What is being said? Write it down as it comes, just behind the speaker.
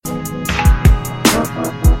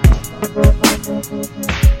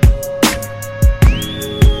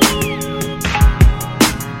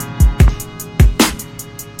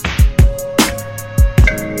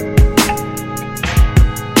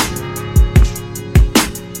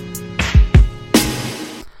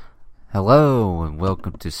Hello and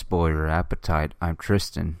welcome to Spoiler Appetite. I'm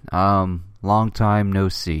Tristan. Long time no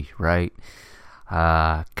see, right?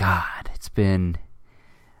 God, it's been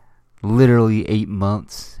literally 8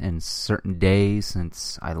 months and certain days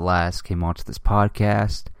since I last came onto this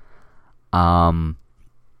podcast.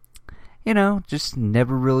 Just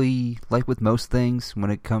never really, like with most things,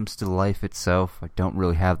 when it comes to life itself, I don't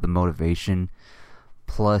really have the motivation.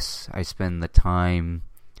 Plus, I spend the time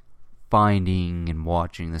finding and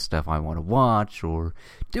watching the stuff I want to watch or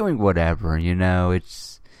doing whatever,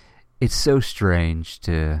 it's so strange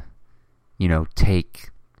to, take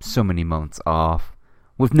so many months off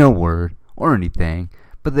with no word or anything.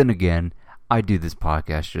 But then again, I do this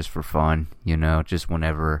podcast just for fun, just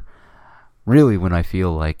whenever, really when I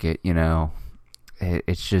feel like it,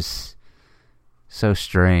 it's just so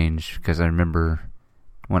strange because I remember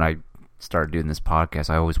when I started doing this podcast,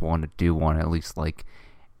 I always wanted to do one at least like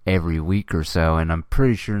every week or so, and I'm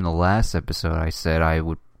pretty sure in the last episode I said I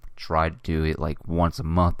would try to do it like once a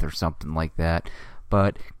month or something like that,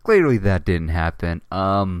 but clearly that didn't happen.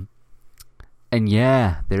 And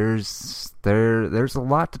yeah, there's a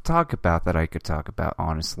lot to talk about that I could talk about,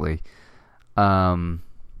 honestly. I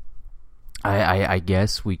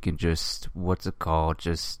guess we can just,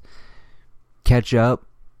 just catch up,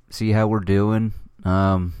 see how we're doing.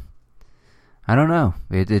 I don't know,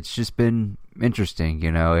 it's just been interesting,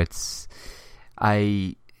 you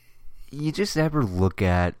just ever look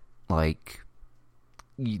at like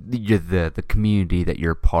the community that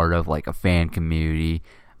you're a part of, like a fan community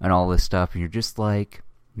and all this stuff, and you're just like,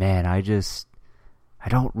 man, I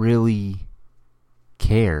don't really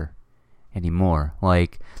care anymore.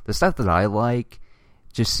 Like the stuff that I like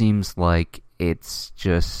just seems like it's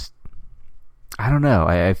just, I don't know,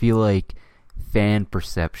 I feel like fan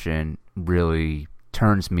perception really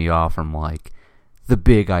turns me off from like the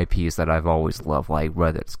big IPs that I've always loved, like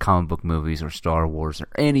whether it's comic book movies or Star Wars or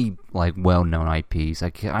any like well-known IPs. I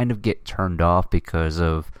kind of get turned off because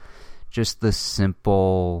of just the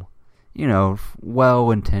simple,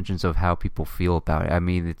 well intentions of how people feel about it. I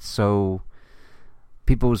mean, it's so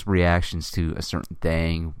people's reactions to a certain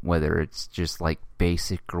thing, whether it's just like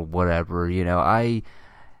basic or whatever,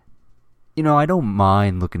 I don't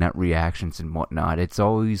mind looking at reactions and whatnot. It's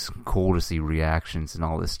always cool to see reactions and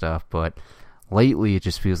all this stuff, but lately it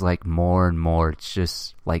just feels like more and more it's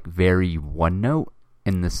just like very one note,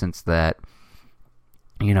 in the sense that,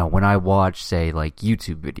 when I watch, say, like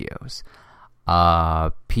YouTube videos,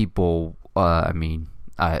 people,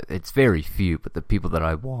 it's very few, but the people that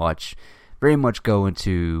I watch very much go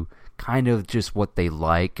into kind of just what they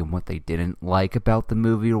like and what they didn't like about the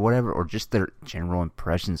movie or whatever, or just their general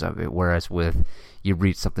impressions of it. Whereas with, you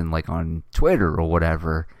read something like on Twitter or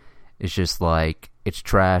whatever, it's just like, it's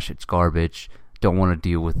trash, it's garbage, don't want to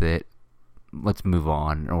deal with it, let's move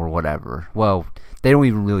on or whatever. Well, they don't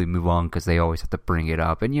even really move on because they always have to bring it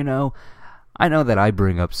up. And I know that I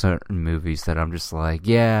bring up certain movies that I'm just like,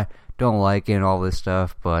 yeah, don't like it and all this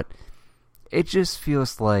stuff, but it just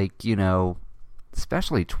feels like,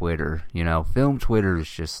 especially Twitter, film Twitter is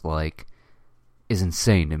just like, is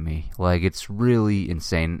insane to me. Like, it's really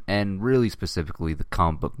insane, and really specifically the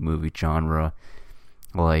comic book movie genre.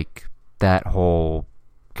 Like, that whole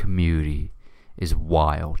community is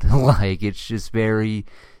wild. Like, it's just very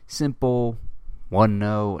simple, one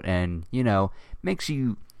note, and, makes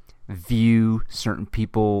you view certain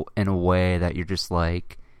people in a way that you're just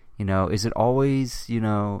like, is it always,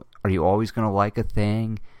 are you always going to like a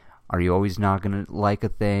thing? Are you always not going to like a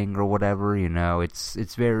thing or whatever?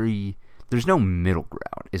 It's very, there's no middle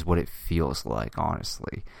ground is what it feels like,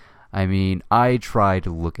 honestly. I mean, I try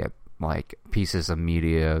to look at like pieces of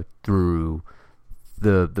media through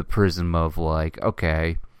the prism of like,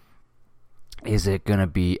 okay, is it going to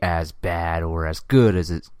be as bad or as good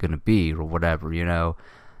as it's going to be or whatever,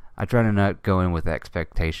 I try to not go in with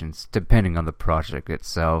expectations depending on the project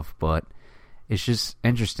itself, but it's just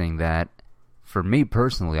interesting that for me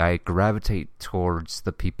personally, I gravitate towards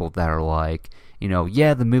the people that are like,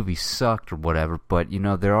 yeah, the movie sucked or whatever, but,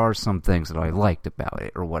 there are some things that I liked about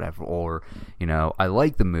it or whatever. Or, I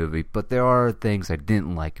like the movie, but there are things I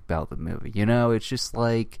didn't like about the movie. It's just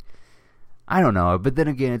like, I don't know. But then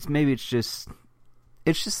again, it's just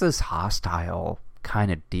this hostile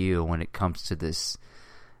kind of deal when it comes to this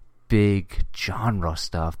big genre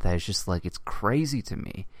stuff that is just like, it's crazy to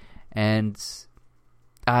me. And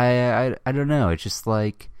I don't know, it's just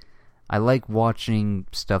like, I like watching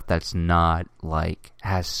stuff that's not like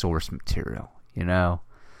has source material,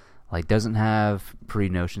 like doesn't have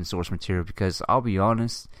pre-notion source material, because I'll be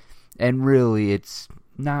honest, and really it's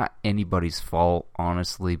not anybody's fault,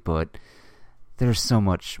 honestly, but there's so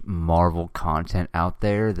much Marvel content out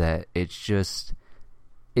there that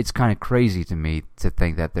it's kind of crazy to me to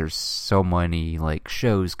think that there's so many like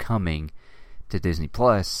shows coming to Disney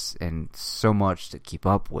Plus and so much to keep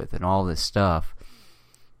up with and all this stuff,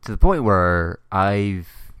 to the point where I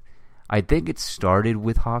think it started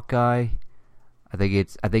with Hawkeye. I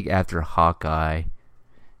think after Hawkeye,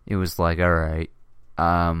 it was like, all right,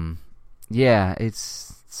 yeah,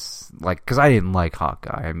 it's like, because I didn't like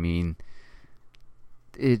Hawkeye. I mean,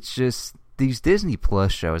 it's just these Disney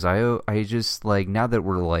Plus shows. I just like, now that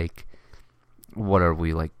we're like, what are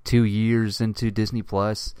we, like 2 years into Disney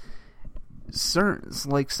Plus?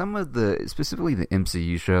 Like some of the, specifically the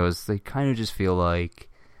MCU shows, they kind of just feel like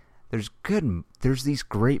there's these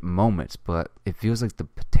great moments, but it feels like the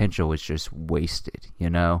potential is just wasted, you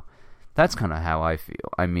know? That's kind of how I feel.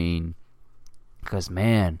 I mean, because,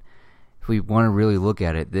 man, if we want to really look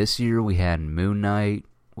at it, this year we had Moon Knight,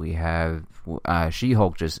 we have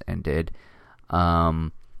She-Hulk just ended,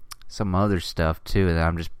 some other stuff, too, that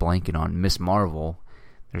I'm just blanking on. Miss Marvel,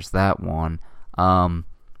 there's that one.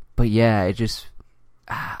 But, yeah, it just...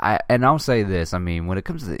 and I'll say this, I mean, when it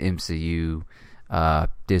comes to the MCU...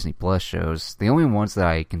 Disney Plus shows, the only ones that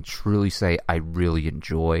I can truly say I really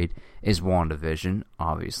enjoyed is WandaVision.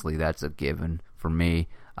 Obviously, that's a given for me.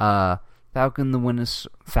 Falcon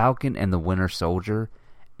and the Winter Soldier,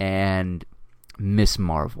 and Miss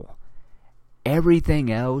Marvel.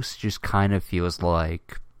 Everything else just kind of feels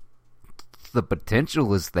like the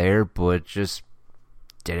potential is there, but just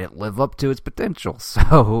didn't live up to its potential.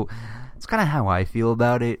 So, it's kind of how I feel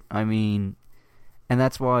about it. I mean... And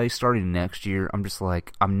that's why starting next year, I'm just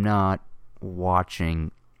like, I'm not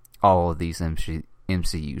watching all of these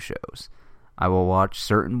MCU shows. I will watch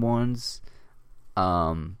certain ones.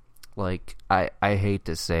 Like, I hate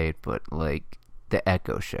to say it, but like the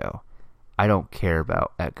Echo show. I don't care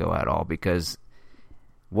about Echo at all, because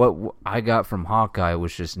what I got from Hawkeye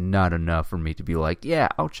was just not enough for me to be like, yeah,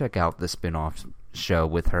 I'll check out the spin-off show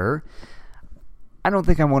with her. I don't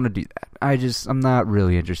think I want to do that. I'm not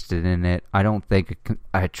really interested in it. I don't think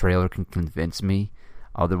a trailer can convince me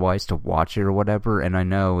otherwise to watch it or whatever. And I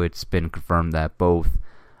know it's been confirmed that both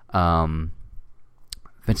Vincent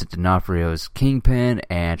D'Onofrio's Kingpin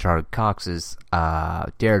and Charlie Cox's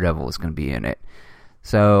Daredevil is going to be in it.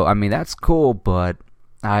 So, I mean, that's cool, but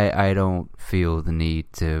I don't feel the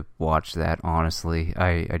need to watch that, honestly.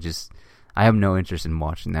 I have no interest in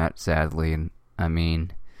watching that, sadly. And, I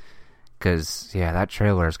mean... Because, yeah, that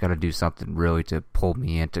trailer has got to do something really to pull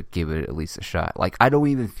me in to give it at least a shot. Like, I don't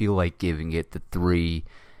even feel like giving it the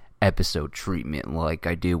 3-episode treatment like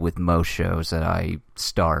I do with most shows that I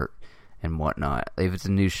start and whatnot. If it's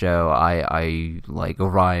a new show, I like,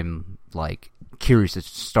 or I'm, like, curious to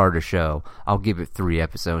start a show, I'll give it 3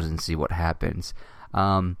 episodes and see what happens.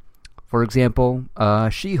 For example,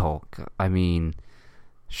 She-Hulk. I mean,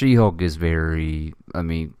 She-Hulk is very,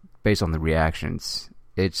 based on the reactions,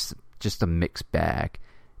 it's... just a mixed bag.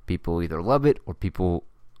 People either love it or people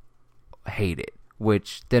hate it.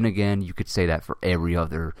 Which, then again, you could say that for every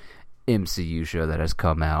other MCU show that has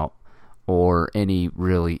come out, or any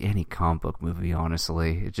comic book movie,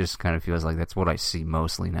 honestly. It just kind of feels like that's what I see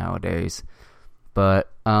mostly nowadays.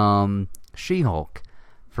 But, She-Hulk.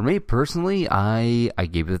 For me, personally, I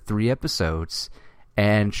gave it 3 episodes.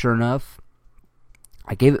 And sure enough,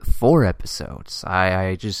 I gave it 4 episodes.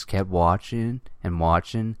 I just kept watching and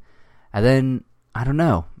watching. And then, I don't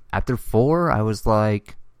know, after 4, I was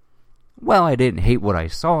like, well, I didn't hate what I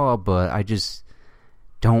saw, but I just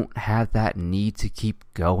don't have that need to keep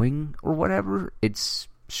going or whatever. It's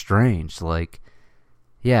strange. Like,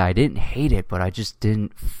 yeah, I didn't hate it, but I just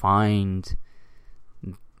didn't find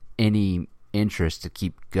any interest to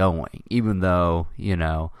keep going. Even though, you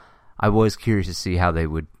know, I was curious to see how they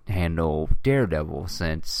would handle Daredevil,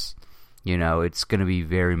 since, you know, it's going to be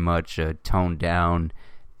very much a toned down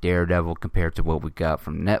Daredevil compared to what we got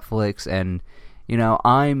from Netflix. And, you know,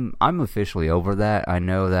 I'm officially over that. I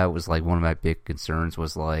know that was like one of my big concerns,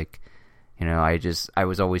 was like, you know, I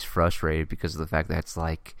was always frustrated because of the fact that it's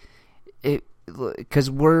like, because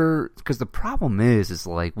the problem is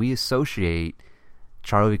like, we associate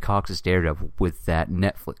Charlie Cox's Daredevil with that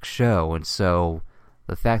Netflix show, and so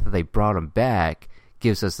the fact that they brought him back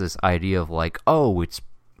gives us this idea of like, oh, it's,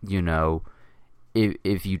 you know,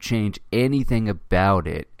 if you change anything about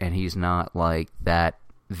it and he's not like that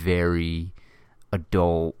very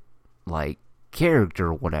adult like character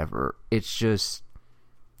or whatever, it's just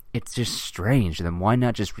strange. Then why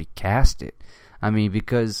not just recast it? I mean,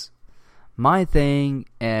 because my thing,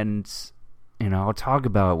 and you know, I'll talk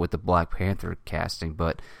about it with the Black Panther casting,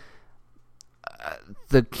 but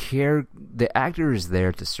the actor is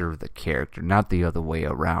there to serve the character, not the other way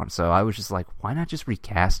around. So I was just like, why not just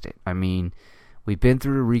recast it? I mean, we've been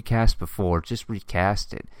through a recast before, just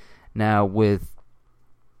recast it. Now with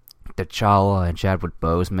T'Challa and Chadwick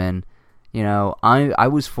Boseman, you know, I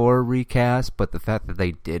was for a recast, but the fact that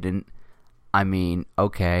they didn't, I mean,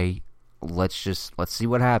 okay, let's see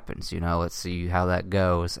what happens, you know, let's see how that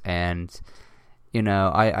goes. And, you know,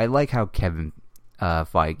 I like how Kevin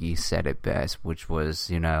Feige said it best, which was,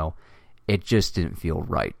 you know, it just didn't feel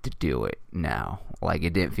right to do it now. Like,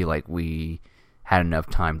 it didn't feel like we had enough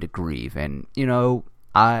time to grieve. And, you know,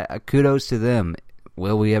 I kudos to them.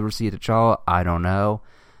 Will we ever see T'Challa? I don't know.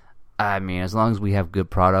 I mean, as long as we have good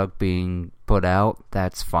product being put out,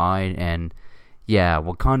 that's fine. And yeah,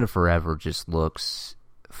 Wakanda Forever just looks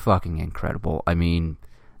fucking incredible. I mean,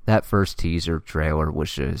 that first teaser trailer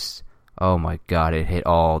was just, oh my god, it hit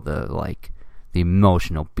all the, like, the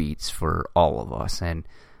emotional beats for all of us. And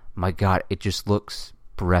my god, it just looks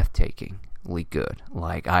breathtakingly good.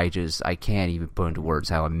 Like, I can't even put into words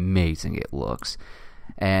how amazing it looks.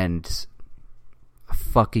 And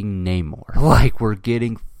fucking Namor. Like, we're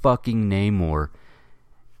getting fucking Namor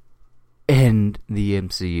in the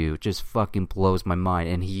MCU. It just fucking blows my mind.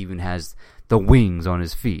 And he even has the wings on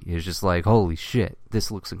his feet. It's just like, holy shit, this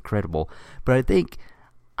looks incredible. But I think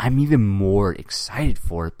I'm even more excited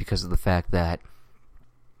for it because of the fact that,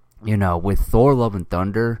 you know, with Thor Love and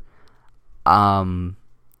Thunder,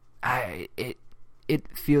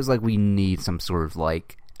 it feels like we need some sort of,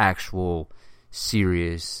 like, actual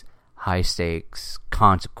serious high stakes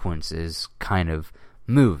consequences kind of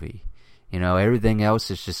movie. You know, everything else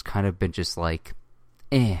has just kind of been just like,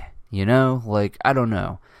 you know, like, I don't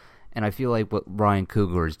know. And I feel like what Ryan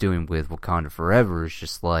Coogler is doing with Wakanda Forever is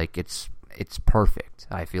just like, it's perfect.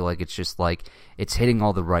 I feel like it's just like, it's hitting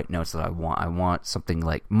all the right notes that I want. I want something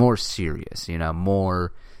like more serious, you know,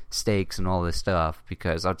 more stakes and all this stuff,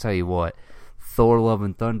 because I'll tell you what, Thor Love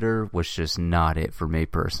and Thunder was just not it for me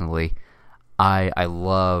personally. I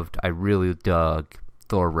really dug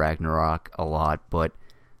Thor Ragnarok a lot, but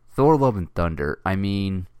Thor Love and Thunder, I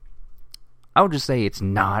mean, I would just say it's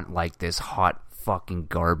not like this hot fucking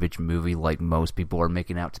garbage movie like most people are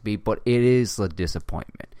making out to be, but it is a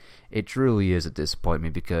disappointment. It truly is a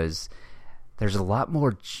disappointment because there's a lot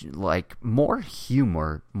more, like, more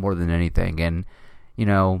humor more than anything. And, you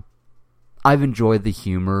know, I've enjoyed the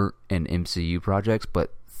humor in MCU projects,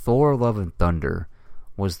 but Thor Love and Thunder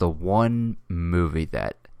was the one movie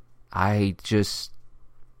that I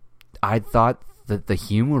thought that the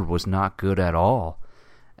humor was not good at all.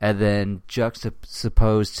 And then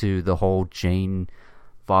juxtaposed to the whole Jane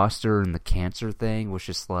Foster and the cancer thing was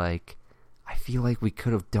just like, I feel like we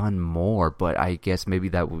could have done more, but I guess maybe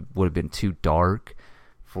that would have been too dark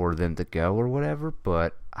for them to go or whatever.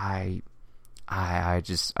 But I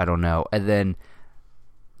don't know. And then,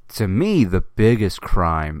 to me, the biggest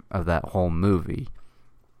crime of that whole movie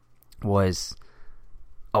was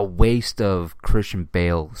a waste of Christian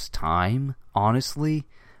Bale's time. Honestly,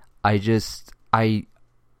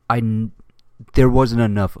 there wasn't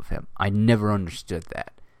enough of him. I never understood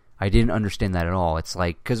that. I didn't understand that at all. It's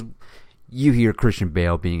like, because you hear Christian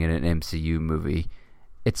Bale being in an MCU movie,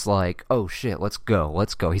 it's like, oh shit, let's go.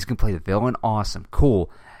 He's gonna play the villain, awesome, cool.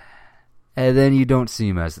 And then you don't see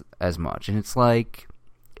him as much, and it's like,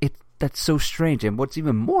 that's so strange. And what's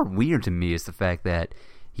even more weird to me is the fact that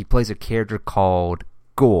he plays a character called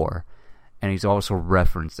Gore, and he's also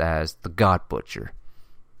referenced as the God Butcher.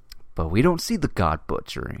 But we don't see the God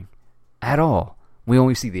Butchering at all. We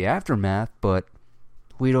only see the aftermath, but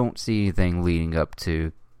we don't see anything leading up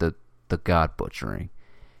to the God Butchering.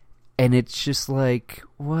 And it's just like,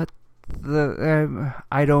 what the...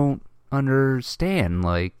 I don't understand.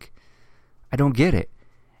 Like, I don't get it.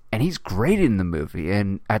 And he's great in the movie,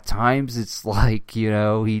 and at times it's like, you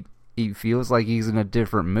know, he feels like he's in a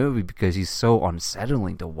different movie because he's so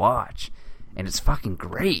unsettling to watch. And it's fucking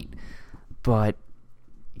great. But,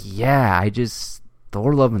 yeah,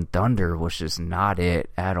 Thor Love and Thunder was just not it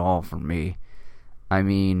at all for me. I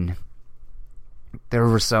mean, there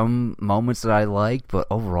were some moments that I liked, but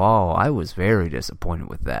overall, I was very disappointed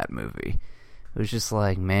with that movie. It was just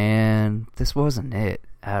like, man, this wasn't it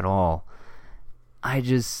at all. And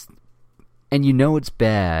you know it's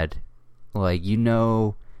bad. Like, you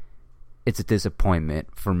know it's a disappointment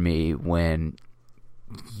for me when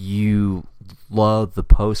you love the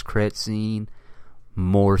post-credit scene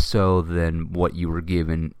more so than what you were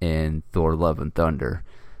given in Thor Love and Thunder.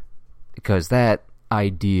 Because that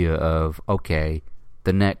idea of, okay,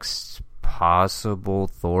 the next possible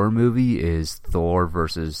Thor movie is Thor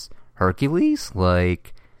versus Hercules?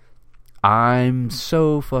 Like, I'm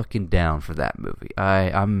so fucking down for that movie.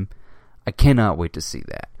 I cannot wait to see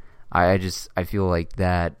that. I feel like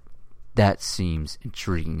that seems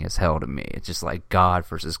intriguing as hell to me. It's just like God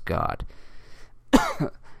versus God.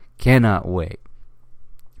 Cannot wait.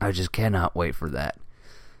 I just cannot wait for that.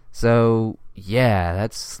 So, yeah,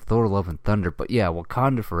 that's Thor Love and Thunder. But yeah,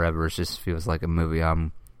 Wakanda Forever just feels like a movie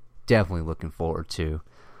I'm definitely looking forward to.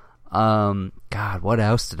 God, what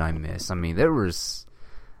else did I miss? I mean, there was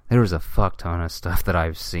a fuck ton of stuff that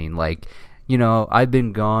I've seen. Like, you know, I've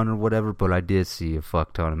been gone or whatever, but I did see a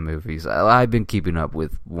fuck ton of movies. I've been keeping up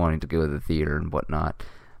with wanting to go to the theater and whatnot.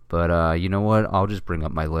 But, you know what? I'll just bring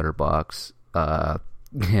up my letterbox,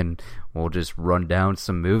 and we'll just run down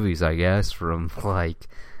some movies, I guess, from, like,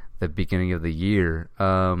 the beginning of the year.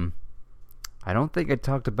 I don't think I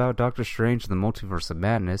talked about Doctor Strange and the Multiverse of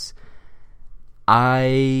Madness.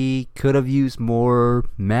 I could have used more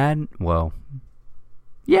I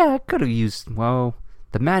could have used,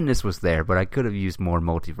 the madness was there, but I could have used more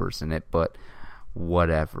multiverse in it, but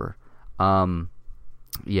whatever.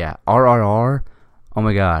 Yeah, RRR, oh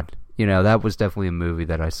my god, you know, that was definitely a movie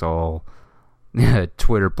that I saw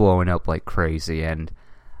Twitter blowing up like crazy, and,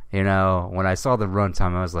 you know, when I saw the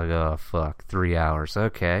runtime, I was like, oh, fuck, 3 hours,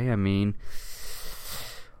 okay, I mean,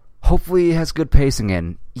 hopefully it has good pacing,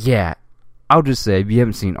 and, yeah, I'll just say, if you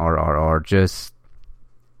haven't seen RRR, just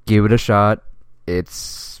give it a shot.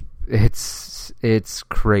 It's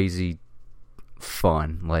crazy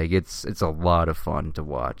fun. Like, it's a lot of fun to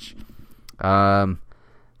watch.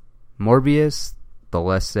 Morbius, the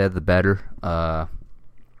less said, the better. Yeah,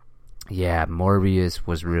 Morbius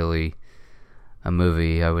was really a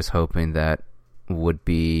movie I was hoping that would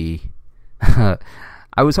be... I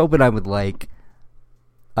was hoping I would like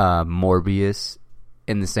Morbius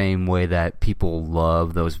in the same way that people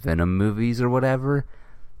love those Venom movies or whatever.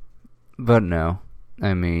 But no.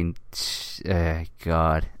 I mean,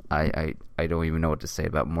 God, I don't even know what to say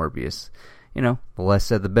about Morbius. You know, the less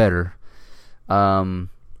said, the better.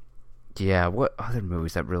 Yeah, what other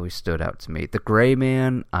movies that really stood out to me? The Gray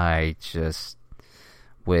Man,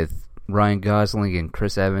 with Ryan Gosling and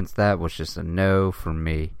Chris Evans, that was just a no for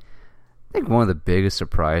me. I think one of the biggest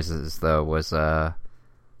surprises, though, was, I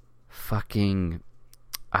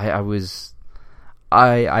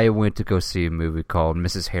went to go see a movie called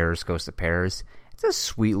Mrs. Harris Goes to Paris. It's a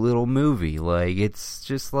sweet little movie. Like, it's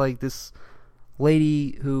just like this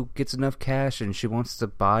lady who gets enough cash and she wants to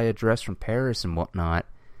buy a dress from Paris and whatnot.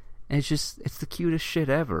 And it's the cutest shit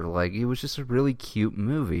ever. Like, it was just a really cute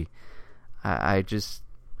movie. It was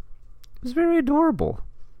very adorable.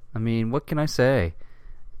 I mean, what can I say?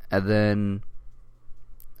 And then,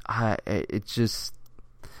 then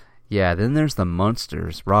there's The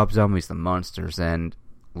Munsters. Rob Zombie's The Munsters, and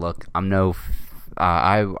look,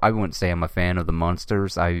 I wouldn't say I'm a fan of The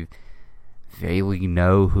Munsters. I vaguely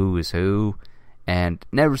know who is who, and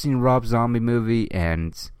never seen a Rob Zombie movie,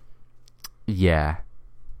 and yeah.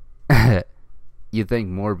 You think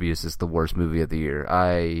Morbius is the worst movie of the year.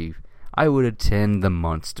 I would attend The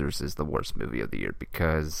Munsters as the worst movie of the year,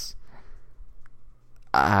 because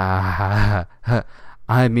I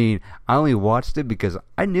mean, I only watched it because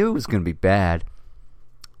I knew it was going to be bad.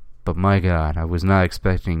 But my God, I was not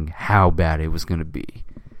expecting how bad it was going to be.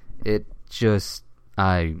 It just,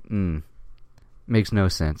 makes no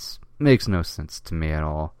sense. Makes no sense to me at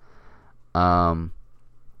all.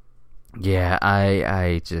 Yeah,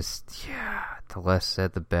 the less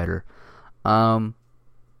said, the better. I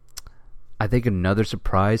think another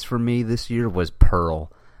surprise for me this year was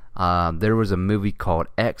Pearl. There was a movie called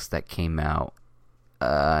X that came out.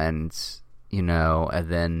 And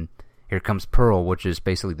then here comes Pearl, which is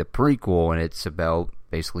basically the prequel, and it's about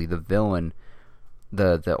basically the villain,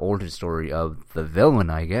 the origin story of the villain,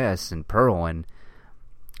 I guess, in Pearl. And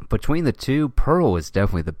between the two, Pearl is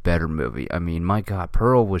definitely the better movie. I mean, my God,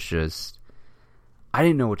 Pearl was just, I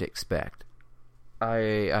didn't know what to expect.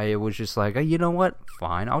 I was just like, you know what?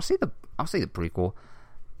 Fine, I'll see the prequel.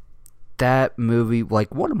 That movie,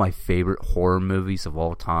 like, one of my favorite horror movies of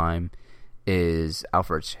all time is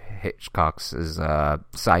Alfred Hitchcock's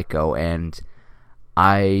Psycho, and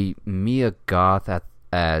Mia Goth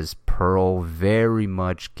as Pearl very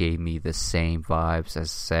much gave me the same vibes as,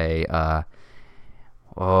 say,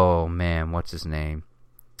 oh man, what's his name?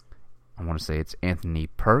 I want to say it's Anthony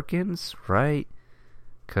Perkins, right?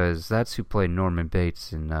 Because that's who played Norman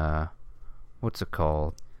Bates in, what's it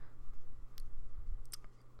called?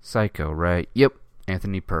 Psycho, right? Yep,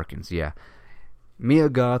 Anthony Perkins, yeah. Mia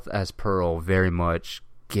Goth as Pearl very much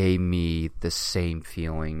gave me the same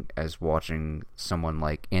feeling as watching someone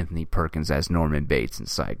like Anthony Perkins as Norman Bates in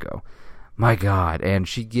Psycho. My God, and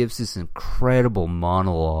she gives this incredible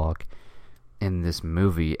monologue in this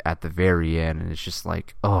movie at the very end, and it's just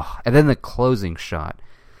like, oh. And then the closing shot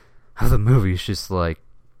of the movie is just like,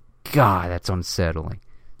 God, that's unsettling.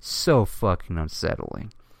 So fucking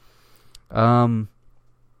unsettling.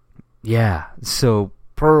 Yeah, so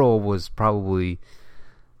Pearl was probably,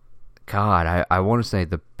 God, I want to say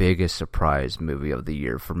the biggest surprise movie of the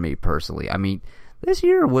year for me personally. I mean, this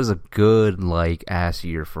year was a good, like, ass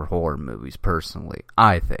year for horror movies, personally,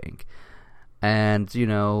 I think. And, you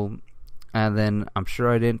know, and then I'm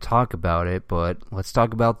sure I didn't talk about it, but let's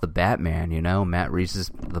talk about The Batman, you know, Matt Reeves'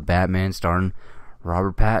 The Batman starring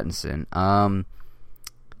Robert Pattinson.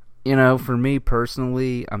 You know, for me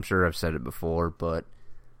personally, I'm sure I've said it before, but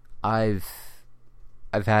I've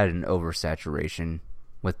had an oversaturation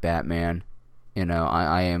with Batman. You know,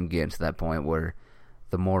 I am getting to that point where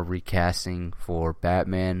the more recasting for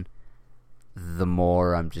Batman, the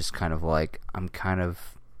more I'm just kind of like,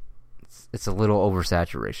 it's a little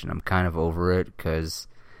oversaturation. I'm kind of over it, and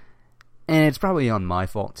it's probably on my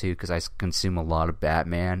fault too, because I consume a lot of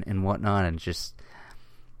Batman and whatnot, and just,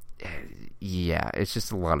 yeah, it's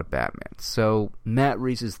just a lot of Batman. So, Matt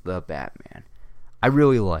Reeves' The Batman. I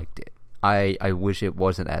really liked it. I wish it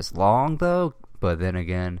wasn't as long, though, but then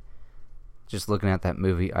again, just looking at that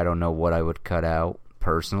movie, I don't know what I would cut out,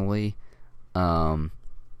 personally. But,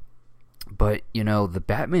 you know, The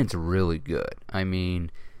Batman's really good. I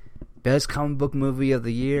mean, best comic book movie of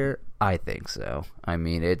the year? I think so. I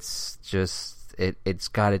mean, it's just, it's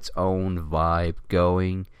got its own vibe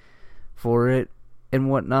going for it and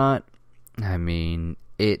whatnot. I mean,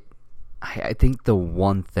 I think the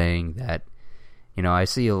one thing that, you know, I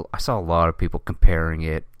saw a lot of people comparing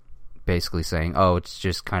it, basically saying, oh, it's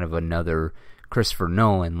just kind of another Christopher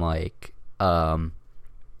Nolan, like,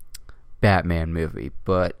 Batman movie.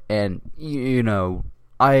 But, and, you know,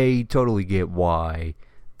 I totally get why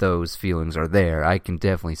those feelings are there. I can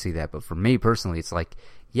definitely see that. But for me personally, it's like,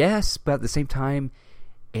 yes, but at the same time,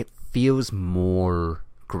 it feels more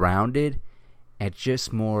grounded and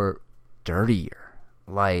just more dirtier.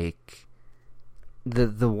 Like,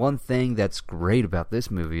 the one thing that's great about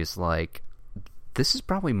this movie is, like, this is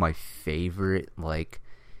probably my favorite, like,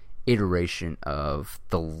 iteration of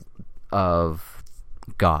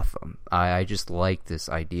Gotham. I just like this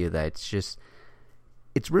idea that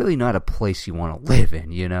it's really not a place you want to live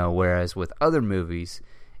in, you know, whereas with other movies,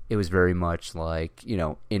 it was very much like, you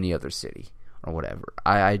know, any other city or whatever.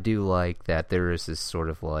 I do like that there is this sort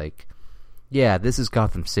of like, yeah, this is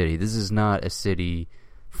Gotham City. This is not a city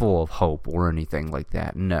full of hope or anything like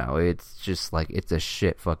that. No, it's just like, it's a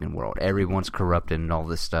shit fucking world. Everyone's corrupted and all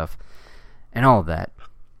this stuff and all of that.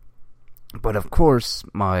 But of course,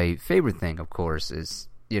 my favorite thing, of course, is,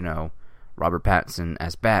 you know, Robert Pattinson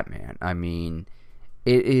as Batman. I mean,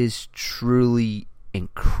 it is truly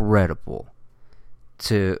incredible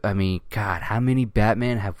God, how many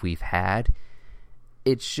Batman have we had?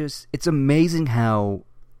 It's amazing how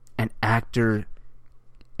an actor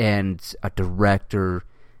and a director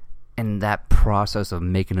and that process of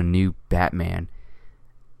making a new Batman,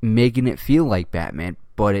 making it feel like Batman,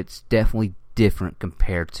 but it's definitely different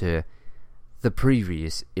compared to the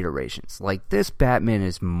previous iterations. Like, this Batman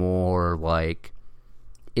is more like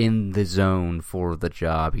in the zone for the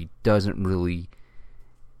job. He doesn't really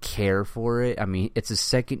care for it. I mean, it's his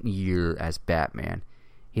second year as Batman.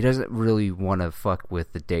 He doesn't really want to fuck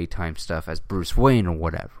with the daytime stuff as Bruce Wayne or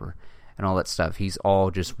whatever and all that stuff. He's all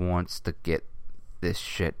just wants to get this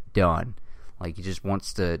shit done. Like, he just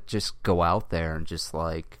wants to just go out there and just,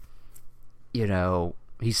 like, you know,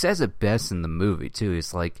 he says it best in the movie too.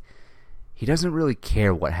 It's like, he doesn't really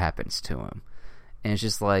care what happens to him. And it's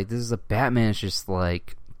just like, this is a Batman. It's just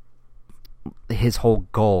like, his whole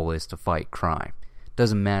goal is to fight crime.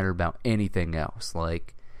 Doesn't matter about anything else.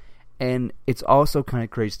 Like, and it's also kind of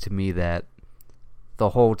crazy to me that the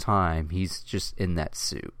whole time he's just in that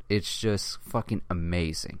suit. It's just fucking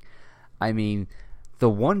amazing. I mean, the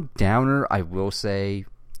one downer I will say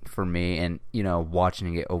for me, and, you know,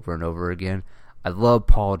 watching it over and over again, I love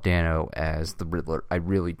Paul Dano as the Riddler. I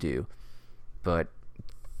really do. But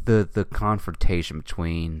the confrontation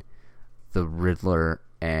between the Riddler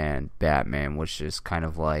and Batman was just kind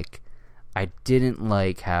of like, I didn't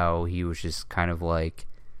like how he was just kind of like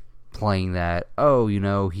playing that, oh, you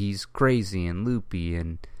know, he's crazy and loopy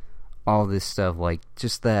and all this stuff, like,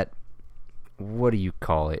 just that, what do you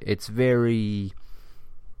call it? It's very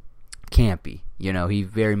campy, you know, he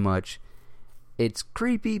very much, it's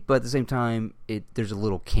creepy, but at the same time, there's a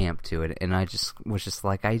little camp to it, and I just was just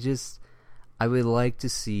like, I would like to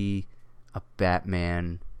see a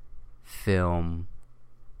Batman film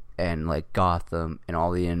and, like, Gotham and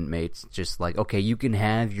all the inmates just like, okay, you can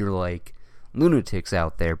have your, like, lunatics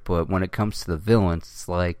out there, but when it comes to the villains, it's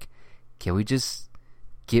like, can we just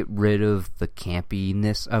get rid of the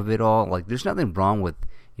campiness of it all? Like, there's nothing wrong with,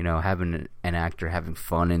 having an actor having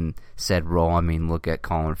fun in said role. I mean, look at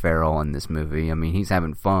Colin Farrell in this movie. I mean, he's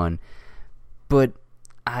having fun, but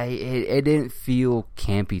it didn't feel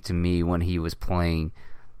campy to me when he was playing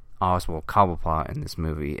Oswald Cobblepot in this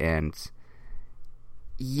movie, and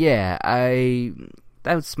yeah,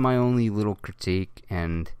 that's my only little critique,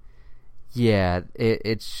 and yeah,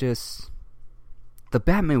 it's just, the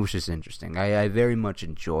Batman was just interesting. I very much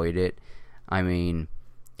enjoyed it. I mean,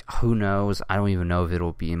 who knows? I don't even know if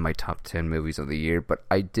it'll be in my top 10 movies of the year, but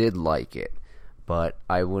I did like it. But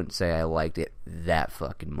I wouldn't say I liked it that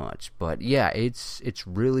fucking much. But yeah, it's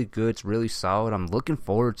really good. It's really solid. I'm looking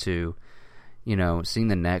forward to, seeing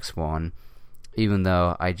the next one. Even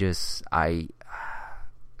though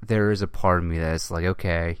there is a part of me that's like,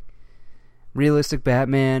 okay, realistic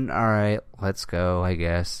Batman, alright, let's go, I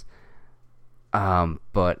guess.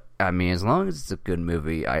 But, I mean, as long as it's a good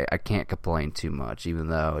movie, I can't complain too much, even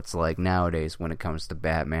though it's like, nowadays, when it comes to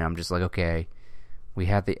Batman, I'm just like, okay, we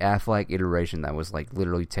had the Affleck iteration that was, like,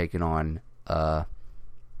 literally taking on,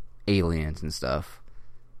 aliens and stuff.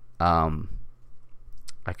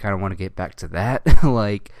 I kind of want to get back to that,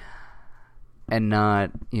 like, and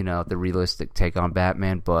not, the realistic take on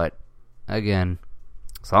Batman, but, again,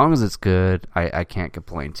 as long as it's good, I can't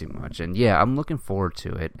complain too much. And yeah, I'm looking forward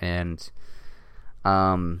to it. And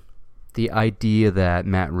the idea that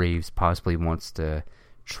Matt Reeves possibly wants to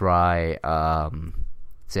try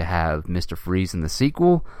to have Mr. Freeze in the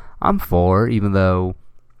sequel, I'm for, even though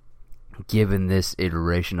given this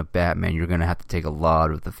iteration of Batman, you're going to have to take a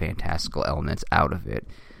lot of the fantastical elements out of it.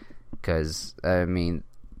 Because, I mean,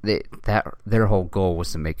 their whole goal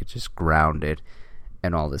was to make it just grounded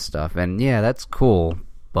and all this stuff. And yeah, that's cool,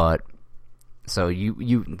 but so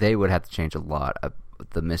they would have to change a lot of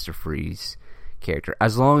the Mr. Freeze character,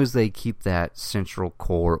 as long as they keep that central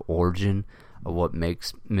core origin of what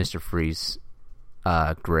makes Mr. Freeze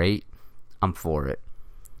great. I'm for it.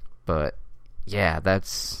 But yeah,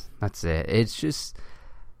 that's it. It's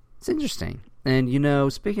interesting.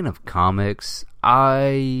 And speaking of comics,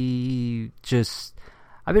 I've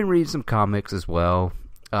been reading some comics as well,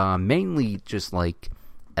 mainly just like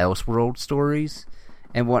Elseworld stories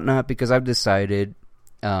and whatnot, because I've decided,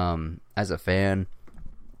 as a fan,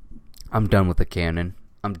 I'm done with the canon.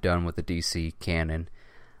 I'm done with the DC canon.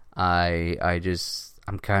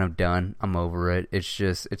 I'm kind of done. I'm over it.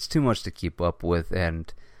 It's too much to keep up with,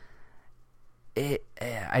 and I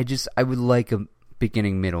would like a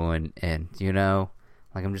beginning, middle, and end,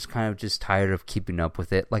 Like, I'm just kind of just tired of keeping up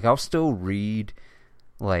with it. Like, I'll still read,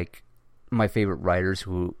 like, my favorite writers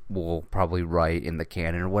who will probably write in the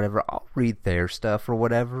canon or whatever. I'll read their stuff or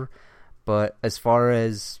whatever. But as far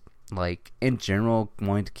as, like, in general,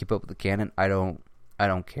 wanting to keep up with the canon, I don't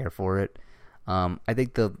care for it. I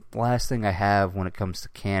think the last thing I have when it comes to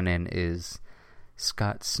canon is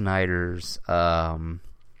Scott Snyder's,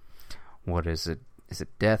 what is it? Is it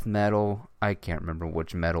Death Metal? I can't remember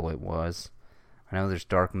which metal it was. I know there's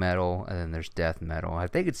Dark Metal, and then there's Death Metal. I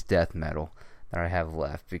think it's Death Metal that I have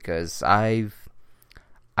left, because I've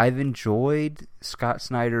enjoyed Scott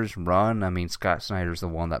Snyder's run. I mean, Scott Snyder's the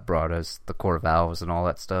one that brought us the Core Valves and all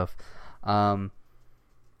that stuff. I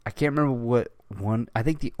can't remember what one. I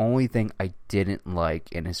think the only thing I didn't like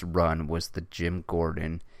in his run was the Jim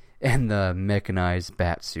Gordon and the mechanized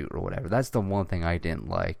bat suit or whatever. That's the one thing I didn't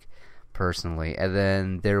like, personally. And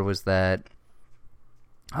then there was that,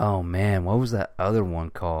 oh man, what was that other one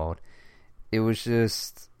called? It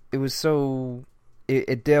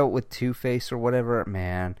dealt with Two-Face or whatever.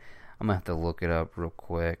 Man, I'm gonna have to look it up real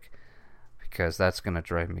quick, because that's gonna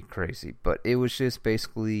drive me crazy. But it was just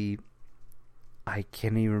basically, I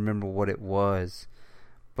can't even remember what it was,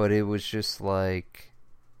 but it was just like,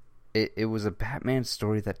 it was a Batman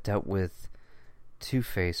story that dealt with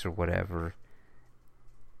Two-Face or whatever,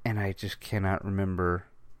 and I just cannot remember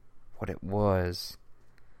what it was,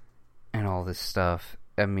 and all this stuff.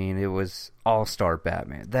 I mean, it was All-Star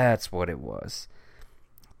Batman. That's what it was.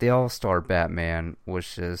 The All-Star Batman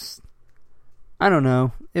was just, I don't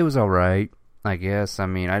know, it was alright, I guess. I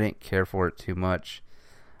mean, I didn't care for it too much,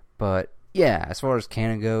 but yeah, as far as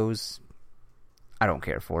canon goes, I don't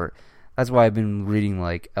care for it. That's why I've been reading,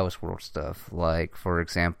 like, Elseworld stuff. Like, for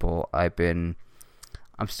example, I'm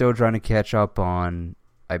still trying to catch up on,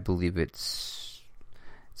 I believe it's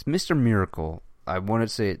Mr. Miracle. I want to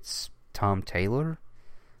say it's Tom Taylor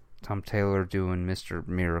doing Mr.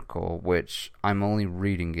 Miracle, which I'm only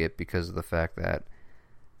reading it because of the fact that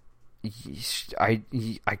I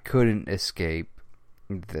couldn't escape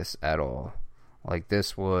this at all. Like,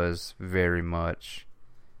 this was very much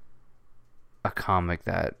a comic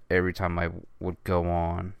that every time I would go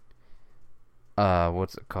on,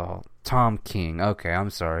 what's it called? Tom King. Okay, I'm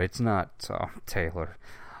sorry, it's not Tom Taylor.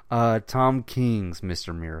 Tom King's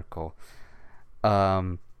Mr. Miracle.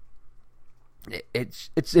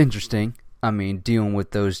 It's interesting. I mean, dealing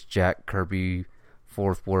with those Jack Kirby,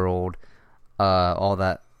 Fourth World, all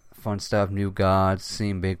that fun stuff, New Gods,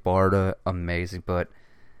 seeing Big Barda, amazing. But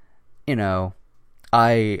you know,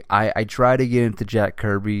 I try to get into Jack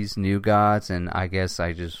Kirby's New Gods, and I guess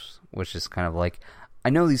I just was just kind of like, I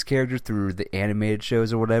know these characters through the animated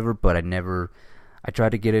shows or whatever, but I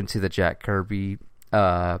tried to get into the Jack Kirby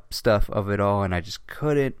stuff of it all, and I just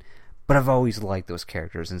couldn't. But I've always liked those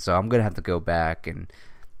characters, and so I'm gonna have to go back and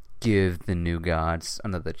give the New Gods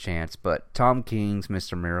another chance. But Tom King's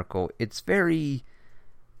Mr. Miracle, it's very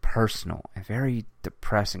personal and very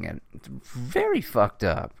depressing and very fucked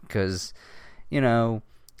up, because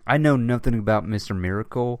I know nothing about Mr.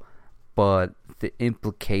 Miracle, but the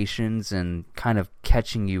implications and kind of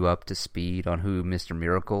catching you up to speed on who Mr.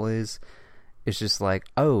 Miracle is, it's just like,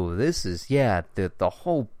 oh, this is, the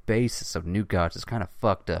whole basis of New Gods is kind of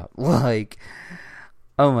fucked up. Like,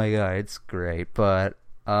 oh my god, it's great. But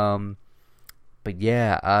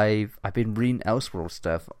yeah, I've been reading Elseworld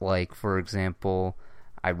stuff. Like, for example,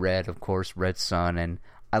 I read, of course, Red Sun, and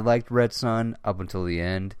I liked Red Sun up until the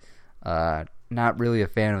end. Not really a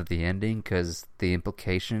fan of the ending, because the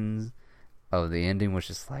implications of the ending was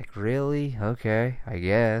just like, really? Okay, I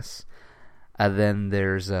guess. And then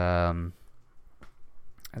there's, I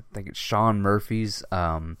think it's Sean Murphy's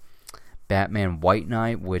Batman White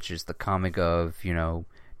Knight, which is the comic of,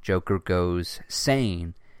 Joker goes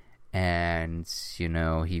sane, and,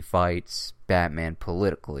 he fights Batman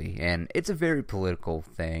politically. And it's a very political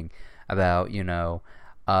thing about,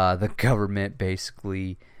 the government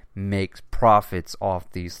basically makes profits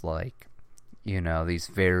off these, like, these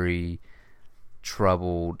very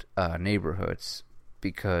troubled neighborhoods,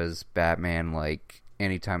 because Batman, like,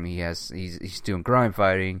 anytime he's doing crime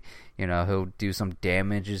fighting, he'll do some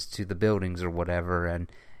damages to the buildings or whatever,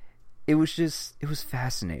 and it was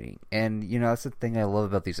fascinating. And that's the thing I love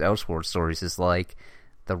about these Elseworld stories, is like,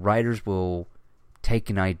 the writers will take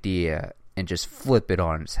an idea and just flip it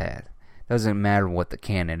on its head. Doesn't matter what the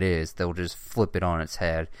canon is, they'll just flip it on its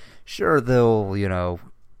head. Sure, they'll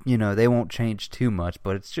they won't change too much,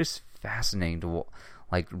 but it's just fascinating to,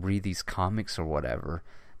 like, read these comics or whatever,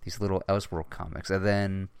 these little Elseworld comics. And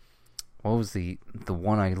then, what was the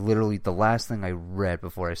one the last thing I read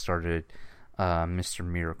before I started Mr.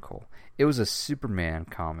 Miracle? It was a Superman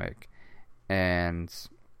comic, and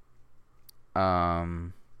oh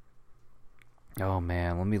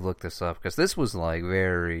man, let me look this up, because this was, like,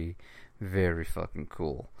 very, very fucking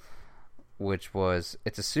cool. It's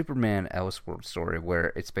a Superman Elseworld story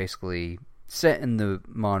where it's basically set in the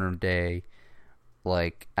modern day,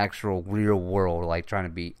 like, actual real world, like trying to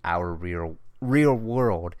be our real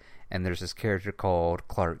world. And there's this character called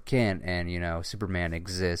Clark Kent, and Superman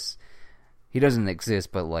exists. He doesn't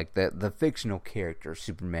exist, but, like, the fictional character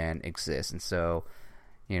Superman exists, and so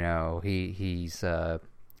he's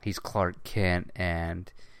Clark Kent,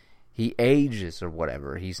 and he ages or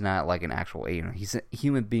whatever. He's not like an actual alien. He's a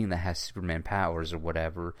human being that has Superman powers or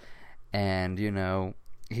whatever. And,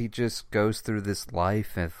 he just goes through this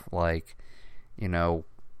life of, like,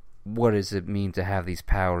 what does it mean to have these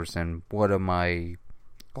powers, and what am I,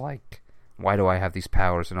 like, why do I have these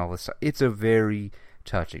powers and all this stuff. It's a very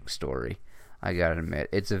touching story, I gotta admit.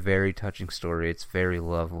 It's a very touching story. It's very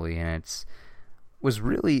lovely, and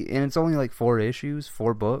it's only like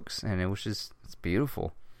 4 books, and it's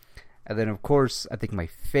beautiful. And then, of course, I think my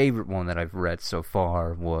favorite one that I've read so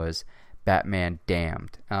far was Batman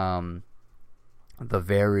Damned. The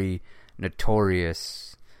very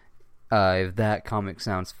notorious, if that comic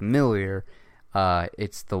sounds familiar,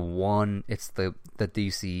 it's the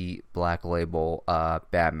DC Black Label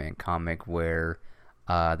Batman comic where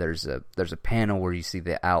there's a panel where you see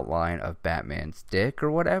the outline of Batman's dick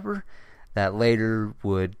or whatever, that later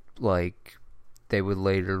would, like, they would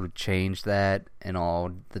later change that in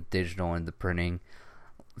all the digital and the printing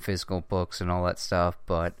physical books and all that stuff.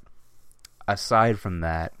 But aside from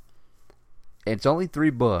that, it's only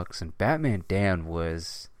 3 books, and Batman Damned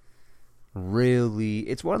was really,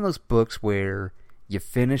 it's one of those books where you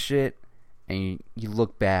finish it and you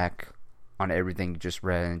look back on everything you just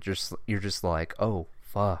read, and you're just like, oh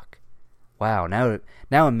fuck, wow, now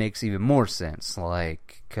it makes even more sense,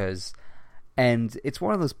 like, and it's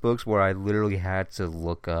one of those books where I literally had to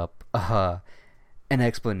look up an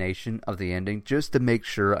explanation of the ending just to make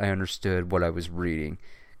sure I understood what I was reading,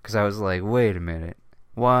 because I was like, wait a minute,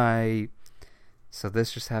 why So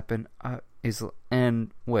this just happened.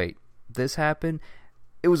 And wait, this happened?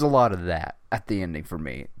 It was a lot of that at the ending for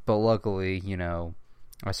me. But luckily, you know,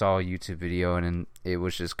 I saw a YouTube video and it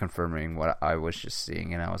was just confirming what I was just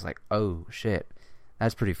seeing. And I was like, oh shit,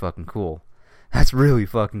 that's pretty fucking cool. That's really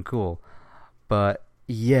fucking cool. But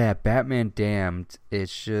yeah, Batman Damned,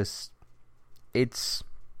 it's just, it's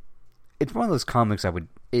one of those comics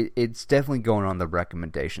it's definitely going on the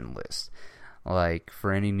recommendation list. Like,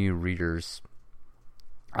 for any new readers,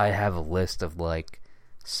 I have a list of, like,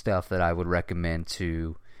 stuff that I would recommend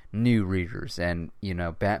to new readers. And, you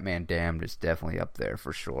know, Batman Damned is definitely up there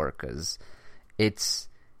for sure, because it's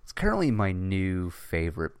currently my new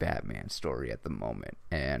favorite Batman story at the moment.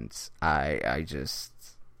 And I just...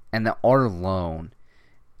 And the art alone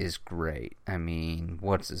is great. I mean,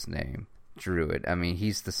 what's his name? Drew it. I mean,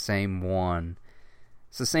 he's the same one.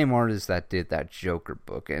 It's the same artist that did that Joker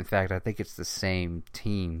book. In fact, I think it's the same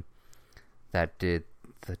team that did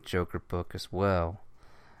the Joker book as well.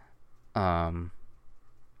 Yeah,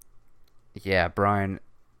 Brian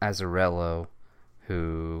Azzarello,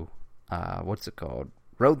 who, what's it called?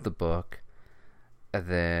 Wrote the book. And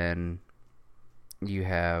then you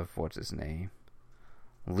have, what's his name?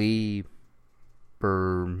 Lee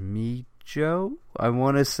Bermejo? I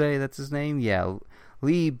want to say that's his name. Yeah,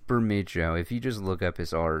 Lee Bermejo. If you just look up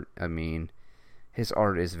his art, I mean, his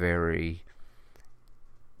art is very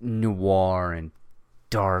noir and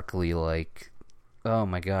darkly, like, oh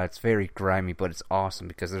my god, it's very grimy, but it's awesome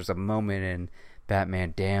because there's a moment in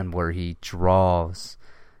Batman Damned where he draws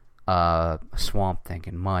Swamp Thing,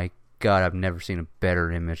 and my god, I've never seen a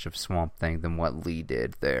better image of Swamp Thing than what Lee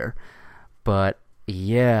did there. But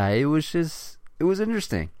yeah, it was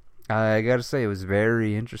interesting. I gotta say, it was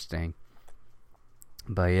very interesting.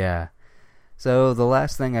 But yeah, so the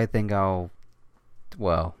last thing I think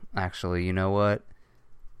well, actually, you know what?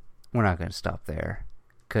 We're not gonna stop there.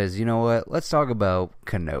 Because, you know what? Let's talk about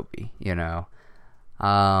Kenobi, you know.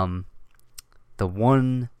 The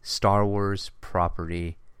one Star Wars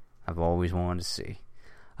property I've always wanted to see.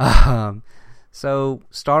 So,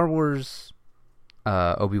 Star Wars,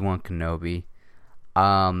 Obi-Wan Kenobi.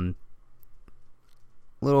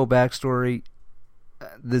 Little backstory.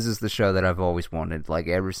 This is the show that I've always wanted, like,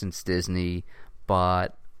 ever since Disney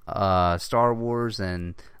bought Star Wars,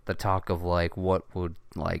 and the talk of, like,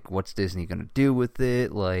 what's Disney gonna do with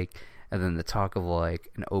it, like, and then the talk of, like,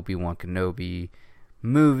 an Obi-Wan Kenobi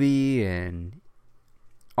movie and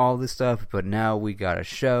all this stuff. But now we got a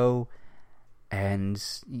show, and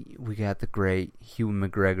we got the great Ewan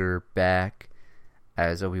McGregor back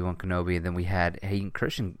as Obi-Wan Kenobi, and then we had Hayden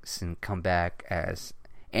Christensen come back as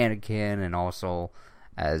Anakin and also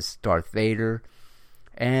as Darth Vader.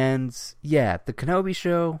 And yeah, the Kenobi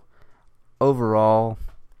show overall,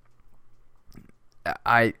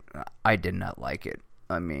 I did not like it.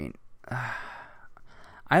 I mean,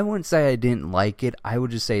 I wouldn't say I didn't like it. I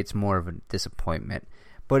would just say it's more of a disappointment.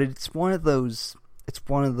 But it's one of those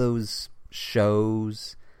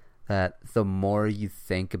shows that the more you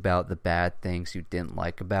think about the bad things you didn't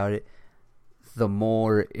like about it, the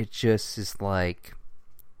more it just is like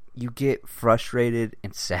you get frustrated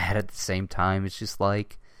and sad at the same time. It's just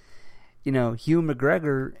like, you know, Ewan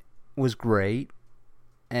McGregor was great,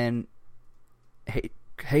 and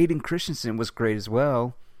Hayden Christensen was great as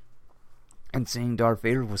well, and seeing Darth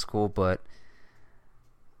Vader was cool, but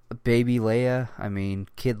baby Leia, I mean,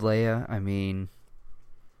 kid Leia, I mean,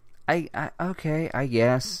 okay, I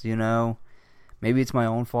guess, you know, maybe it's my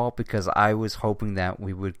own fault because I was hoping that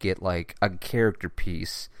we would get, like, a character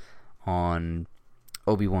piece on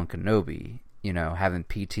Obi-Wan Kenobi, you know, having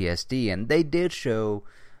PTSD, and they did show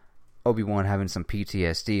Obi-Wan having some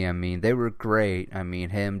PTSD. I mean, they were great. I mean,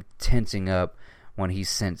 him tensing up when he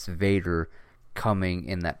sensed Vader coming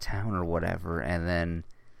in that town or whatever, and then,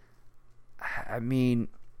 I mean,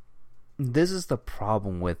 this is the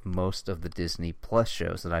problem with most of the Disney Plus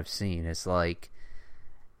shows that I've seen. It's like,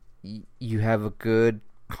 you have a good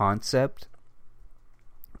concept,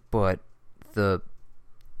 but the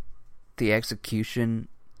execution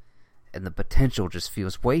and the potential just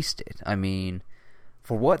feels wasted. I mean,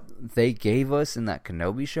 for what they gave us in that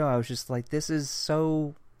Kenobi show, I was just like, this is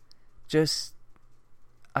so just,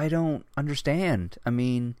 I don't understand. I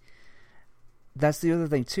mean, that's the other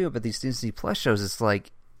thing too about these Disney Plus shows. It's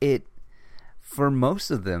like, for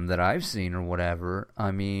most of them that I've seen or whatever,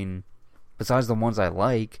 I mean, besides the ones I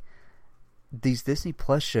like, these Disney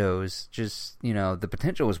Plus shows just, you know, the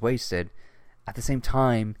potential was wasted. At the same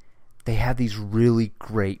time, they have these really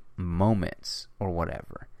great moments or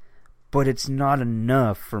whatever. But it's not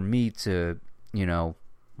enough for me to, you know,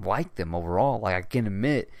 like them overall. Like, I can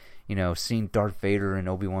admit, seeing Darth Vader and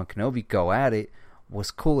Obi-Wan Kenobi go at it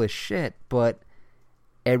was cool as shit, but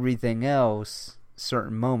everything else,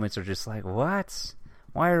 certain moments are just like, what?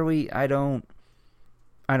 Why are we, I don't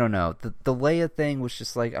know. The Leia thing was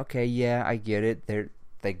just like, okay, yeah, I get it.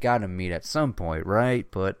 They gotta meet at some point, right?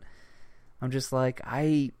 But I'm just like,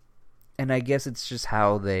 and I guess it's just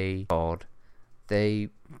how they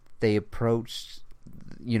approached,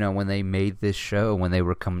 when they made this show, when they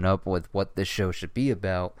were coming up with what this show should be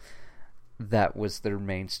about, that was their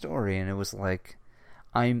main story. And it was like,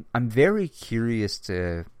 I'm very curious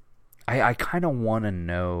to, I kind of want to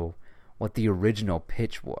know what the original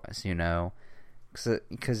pitch was,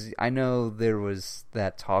 because I know there was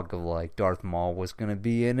that talk of like Darth Maul was going to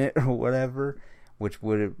be in it or whatever, which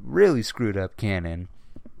would have really screwed up canon.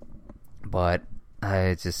 But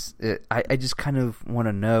I just kind of want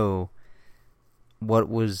to know what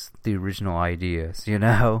was the original ideas,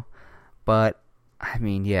 But I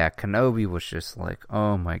mean, yeah, Kenobi was just like,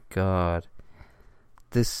 oh my god,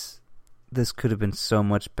 this could have been so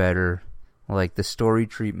much better. Like, the story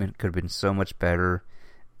treatment could have been so much better.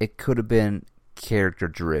 It could have been character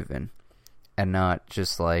driven and not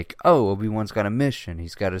just like, oh, Obi-Wan's got a mission,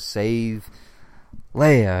 he's got to save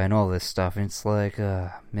Leia and all this stuff. And it's like,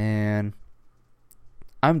 man,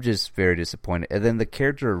 I'm just very disappointed. And then the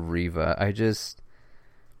character of Reva, I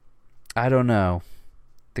don't know.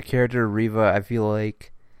 The character of Reva, I feel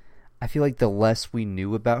like the less we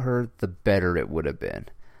knew about her, the better it would have been,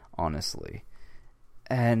 honestly.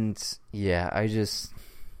 And yeah,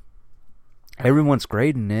 everyone's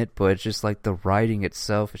great in it, but it's just like the writing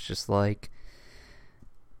itself, it's just like,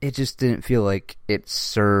 it just didn't feel like it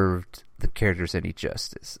served the characters any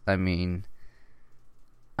justice. I mean,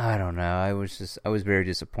 I don't know. I was very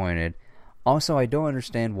disappointed. Also, I don't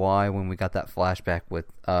understand why when we got that flashback with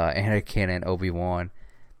Anakin and Obi-Wan,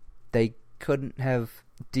 they couldn't have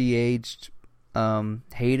de-aged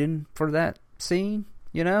Hayden for that scene,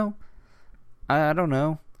 I don't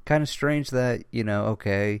know. Kind of strange that,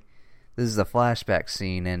 okay, this is a flashback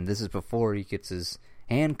scene, and this is before he gets his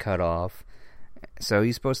hand cut off, so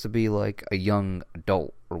he's supposed to be like a young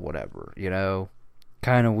adult or whatever,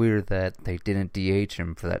 Kind of weird that they didn't de-age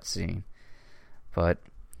him for that scene. But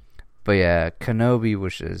yeah, Kenobi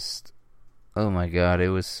was just, oh my god, it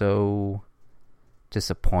was so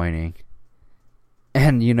disappointing.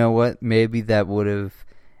 And you know what? Maybe that would have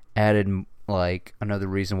added like another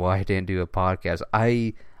reason why I didn't do a podcast.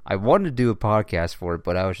 I wanted to do a podcast for it,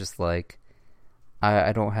 but I was just like,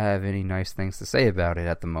 I don't have any nice things to say about it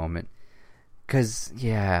at the moment. 'Cause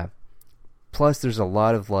yeah, plus there's a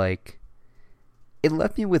lot of like, it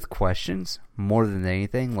left me with questions more than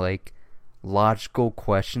anything, like logical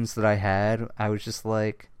questions that I had. I was just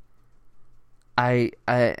like, I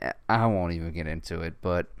won't even get into it,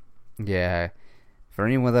 but yeah. For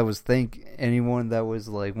anyone that was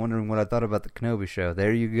like wondering what I thought about the Kenobi show,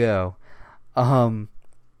 there you go.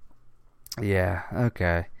 Yeah,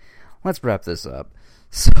 okay. Let's wrap this up.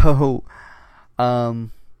 So,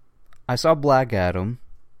 I saw Black Adam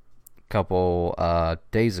a couple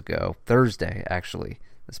days ago, Thursday actually,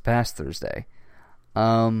 this past Thursday.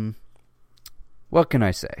 What can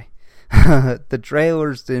I say? The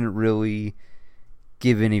trailers didn't really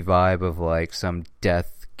give any vibe of like some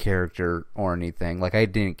death character or anything. Like, I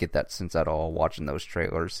didn't get that sense at all watching those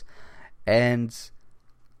trailers. And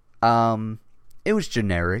it was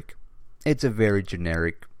generic. It's a very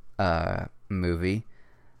generic movie,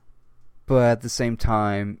 but at the same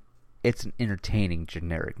time, it's an entertaining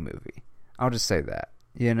generic movie. I'll just say that.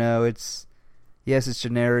 It's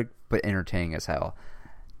generic, but entertaining as hell.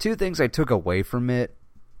 Two things I took away from it.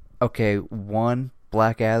 Okay, one,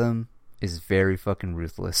 Black Adam is very fucking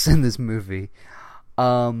ruthless in this movie.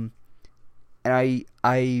 And I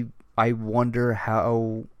wonder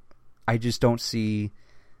how, I just don't see,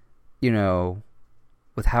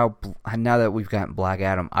 with how, now that we've gotten Black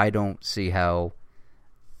Adam, I don't see how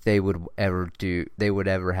they would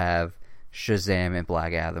ever have Shazam and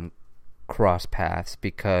Black Adam cross paths,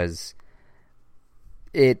 because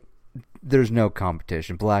there's no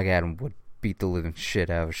competition. Black Adam would beat the living shit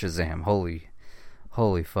out of Shazam.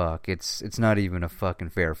 Holy fuck. It's not even a fucking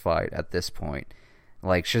fair fight at this point.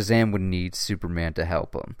 Like, Shazam would need Superman to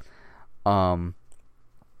help him. But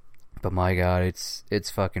my god, it's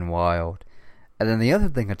fucking wild. And then the other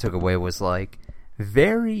thing I took away was, like,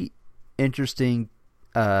 very interesting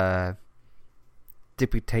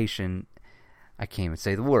depiction. I can't even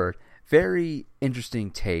say the word. Very interesting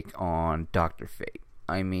take on Dr. Fate.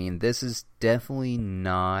 I mean, this is definitely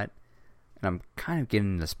not, and I'm kind of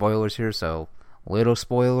getting into spoilers here, so little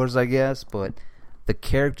spoilers, I guess, but the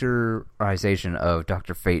characterization of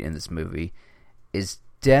Dr. Fate in this movie is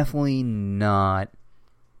definitely not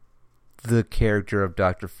the character of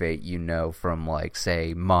Dr. Fate you know from, like,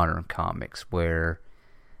 say, modern comics, where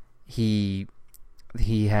he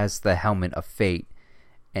has the helmet of fate,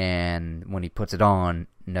 and when he puts it on,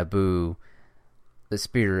 Naboo, the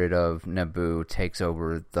spirit of Naboo, takes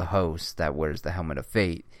over the host that wears the helmet of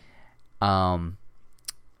fate. No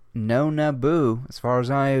Naboo, as far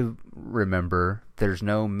as I remember, there's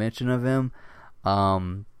no mention of him.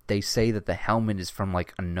 They say that the helmet is from,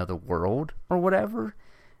 like, another world or whatever,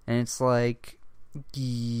 and it's like,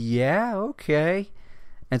 yeah, okay.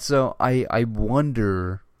 And so I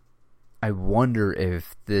wonder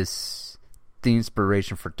if the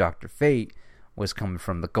inspiration for Dr. Fate was coming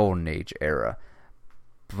from the Golden Age era.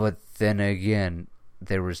 But then again,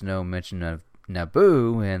 there was no mention of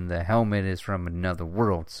Naboo, and the helmet is from another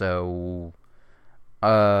world. So,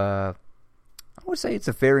 I would say it's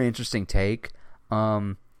a very interesting take.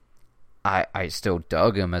 I still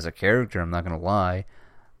dug him as a character, I'm not gonna lie.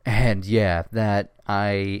 And yeah, that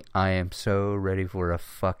I am so ready for a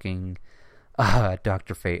fucking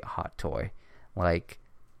Dr. Fate hot toy. Like,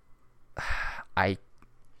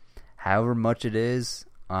 however much it is,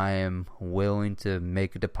 I am willing to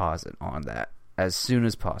make a deposit on that as soon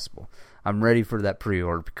as possible. I'm ready for that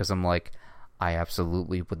pre-order because I'm like, I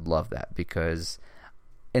absolutely would love that, because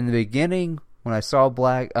in the beginning when I saw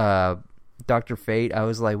Dr. Fate, I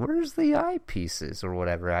was like, where's the eyepieces or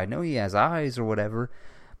whatever? I know he has eyes or whatever,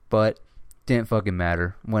 but didn't fucking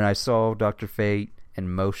matter. When I saw Dr. Fate in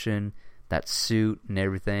motion, that suit and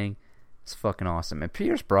everything, it's fucking awesome. And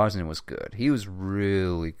Pierce Brosnan was good. He was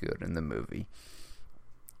really good in the movie.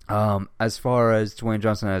 As far as Dwayne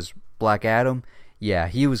Johnson as Black Adam, yeah,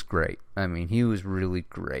 he was great. I mean, he was really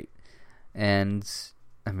great. And,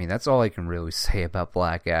 I mean, that's all I can really say about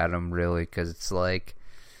Black Adam, really, because it's like,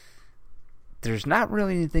 there's not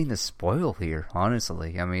really anything to spoil here,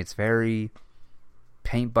 honestly. I mean, it's very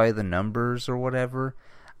paint by the numbers or whatever.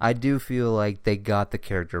 I do feel like they got the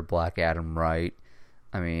character of Black Adam right.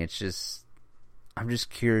 I mean, it's just, I'm just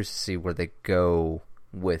curious to see where they go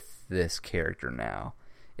with this character now.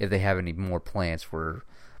 If they have any more plans for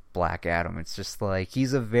Black Adam. It's just like,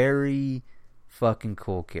 he's a very fucking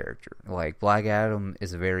cool character. Like, Black Adam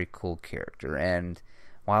is a very cool character. And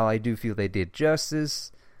while I do feel they did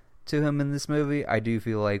justice to him in this movie, I do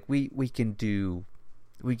feel like we can do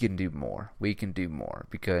more. We can do more,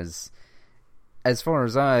 because as far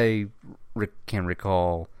as I can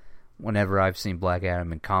recall, whenever I've seen Black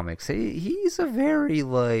Adam in comics, he's a very,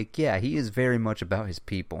 like, yeah, he is very much about his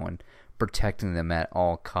people and protecting them at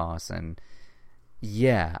all costs. And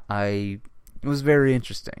yeah, it was very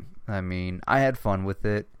interesting. I mean, I had fun with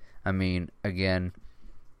it. I mean, again,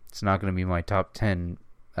 it's not going to be my top 10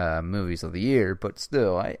 movies of the year, but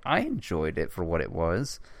still, I enjoyed it for what it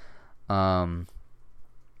was.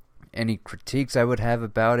 Any critiques I would have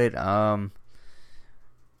about it?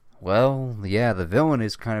 Well, yeah, the villain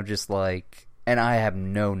is kind of just like, and I have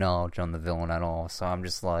no knowledge on the villain at all, so I'm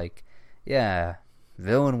just like, yeah,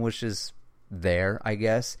 villain was just there, I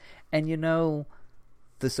guess. And you know,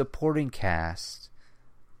 the supporting cast,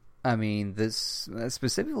 I mean, this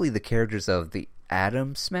specifically the characters of the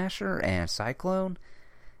Atom Smasher and Cyclone,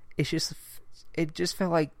 it just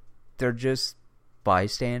felt like they're just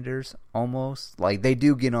bystanders almost. Like, they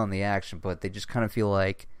do get on the action, but they just kind of feel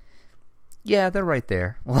like, yeah, they're right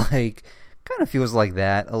there. Like, kind of feels like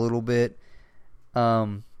that a little bit.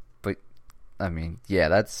 But I mean,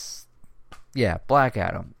 yeah, Black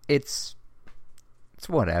Adam. It's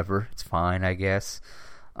whatever. It's fine, I guess.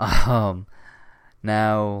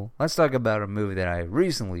 Now let's talk about a movie that I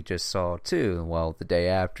recently just saw too. Well, the day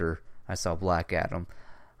after I saw Black Adam,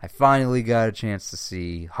 I finally got a chance to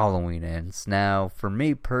see Halloween Ends. Now, for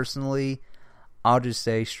me personally, I'll just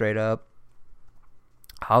say straight up,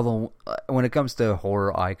 when it comes to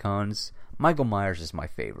horror icons, Michael Myers is my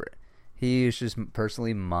favorite. He is just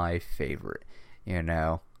personally my favorite, you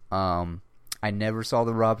know. I never saw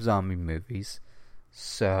the Rob Zombie movies,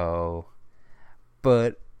 so,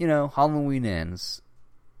 but, you know, Halloween Ends,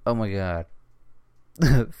 oh my god,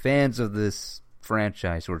 fans of this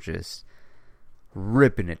franchise were just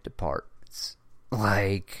ripping it to parts.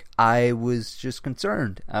 Like, I was just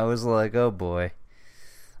concerned. I was like, oh boy,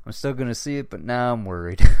 I'm still gonna see it, but now I'm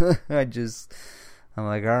worried. I'm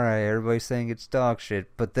like, alright, everybody's saying it's dog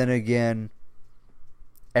shit, but then again,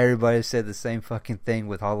 everybody said the same fucking thing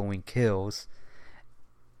with Halloween Kills,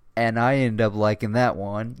 and I ended up liking that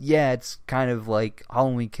one. Yeah, it's kind of like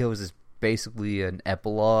Halloween Kills is basically an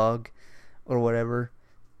epilogue or whatever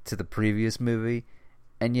to the previous movie,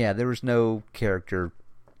 and yeah, there was no character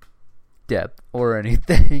depth or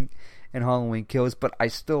anything in Halloween Kills, but I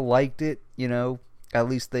still liked it, you know. at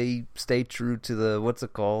least they stay true to the, what's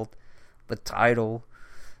it called? The title.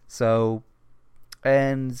 So,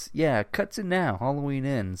 and yeah, cut to now. Halloween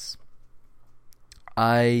Ends.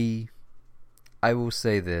 I will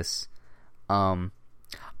say this.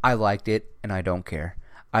 I liked it, and I don't care.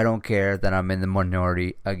 I don't care that I'm in the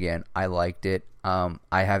minority. Again, I liked it. I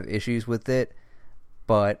have issues with it,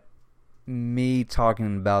 but me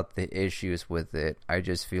talking about the issues with it, I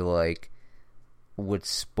just feel like would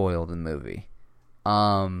spoil the movie.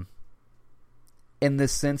 In the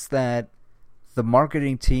sense that the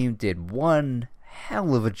marketing team did one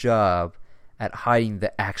hell of a job at hiding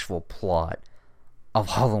the actual plot of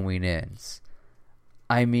Halloween Ends.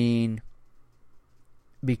 I mean,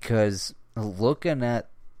 because looking at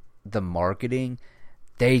the marketing,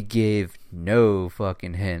 they give no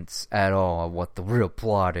fucking hints at all of what the real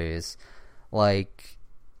plot is. Like,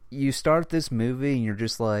 you start this movie and you're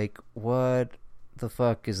just like, what the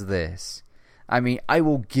fuck is this? I mean, I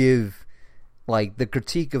will give, like, the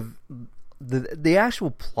critique of the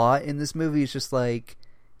actual plot in this movie is just like,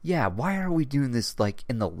 yeah, why are we doing this, like,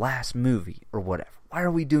 in the last movie or whatever? Why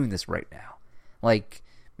are we doing this right now? Like,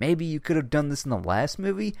 maybe you could have done this in the last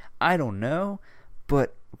movie? I don't know.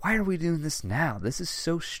 But why are we doing this now? This is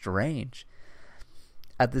so strange.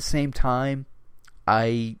 At the same time,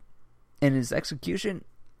 in his execution,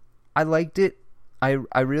 I liked it. I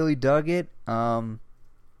really dug it.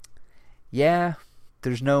 Yeah,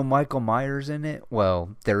 there's no Michael Myers in it.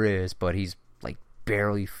 Well, there is, but he's like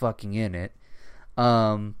barely fucking in it.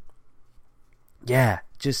 Yeah,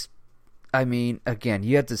 just, I mean, again,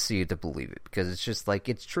 you have to see it to believe it, because it's just like,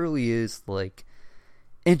 it truly is like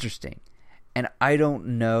interesting. And I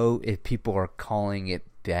don't know if people are calling it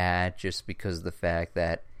bad just because of the fact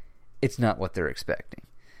that it's not what they're expecting,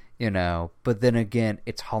 you know. But then again,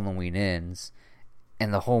 it's Halloween Ends,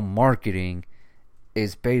 and the whole marketing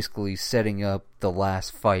is basically setting up the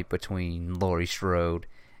last fight between Laurie Strode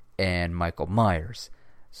and Michael Myers.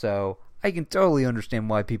 So I can totally understand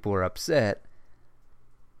why people are upset,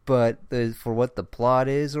 but for what the plot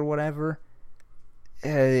is or whatever,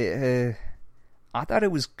 I thought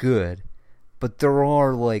it was good. But there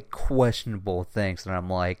are, like, questionable things that I'm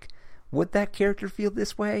like, would that character feel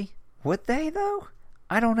this way? Would they, though?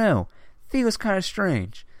 I don't know. Feels kind of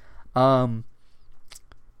strange. But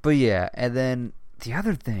yeah, and then the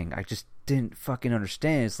other thing I just didn't fucking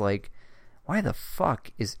understand is, like, why the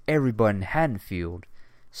fuck is everybody in Haddonfield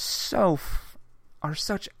are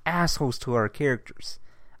such assholes to our characters?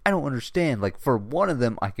 I don't understand. Like, for one of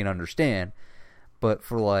them, I can understand. But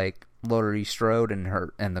for, like, Laurie Strode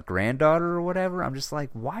and the granddaughter or whatever, I'm just like,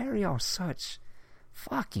 why are y'all such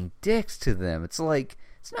fucking dicks to them? It's like,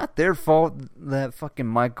 it's not their fault that fucking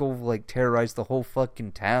Michael, like, terrorized the whole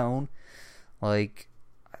fucking town. Like,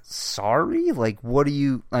 sorry? Like, what do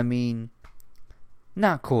you, I mean,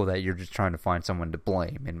 not cool that you're just trying to find someone to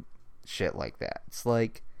blame and shit like that. It's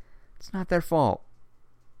like, it's not their fault.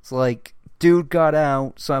 It's like, dude got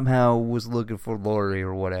out, somehow was looking for Laurie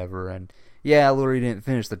or whatever, and yeah, Laurie didn't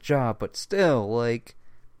finish the job, but still, like,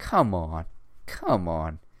 come on.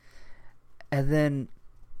 And then,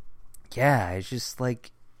 yeah, it's just, like,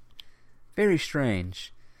 very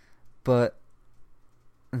strange. But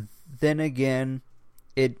then again,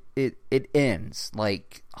 it ends.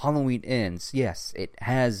 Like, Halloween Ends, yes, it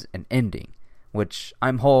has an ending, which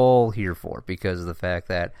I'm all here for, because of the fact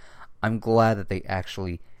that I'm glad that they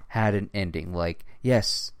actually had an ending. Like,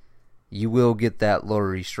 yes, you will get that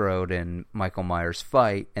Laurie Strode and Michael Myers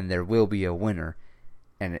fight, and there will be a winner,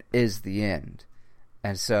 and it is the end.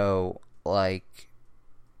 And so, like,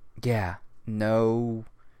 yeah, no,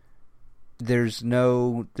 there's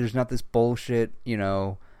not this bullshit, you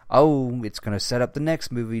know, oh, it's gonna set up the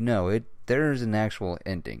next movie. No, there's an actual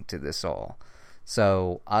ending to this all.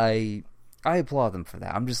 So I applaud them for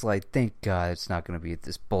that. I'm just like, thank God it's not gonna be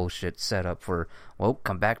this bullshit setup for, well,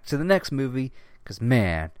 come back to the next movie, because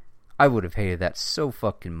man, I would have hated that so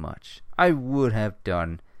fucking much. I would have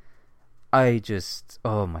done.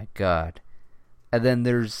 Oh my God. And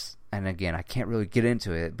then and again, I can't really get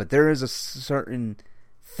into it, but there is a certain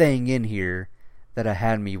thing in here that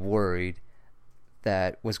had me worried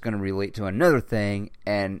that was going to relate to another thing,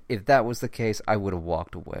 and if that was the case, I would have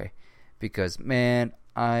walked away. Because, man,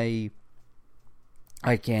 I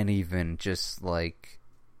can't even I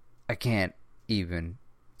can't even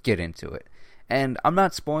get into it. And I'm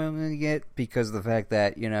not spoiling it because of the fact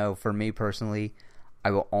that, you know, for me personally,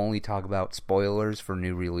 I will only talk about spoilers for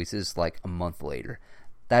new releases like a month later.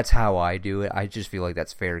 That's how I do it. I just feel like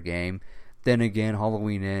that's fair game. Then again,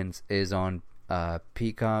 Halloween Ends is on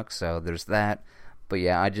Peacock, so there's that. But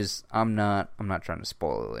yeah, I'm not trying to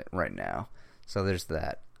spoil it right now. So there's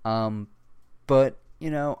that. But But, you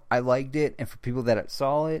know, I liked it, and for people that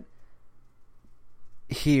saw it,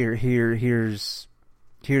 here's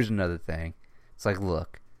another thing. It's like,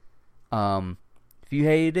 look, if you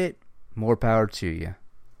hated it, more power to you.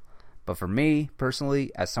 But for me, personally,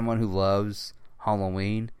 as someone who loves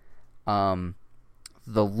Halloween, the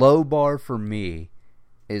low bar for me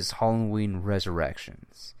is Halloween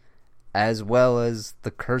Resurrections, as well as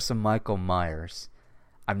The Curse of Michael Myers.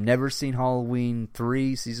 I've never seen Halloween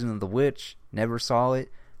 3, Season of the Witch. Never saw it.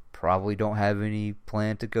 Probably don't have any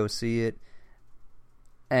plan to go see it.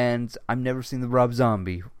 And I've never seen the Rob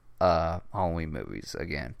Zombie Halloween movies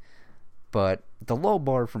again. But the low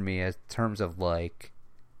bar for me in terms of like,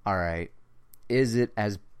 alright, is it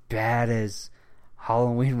as bad as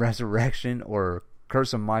Halloween Resurrection or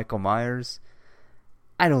Curse of Michael Myers?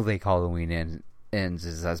 I don't think Halloween Ends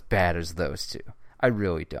is as bad as those two. I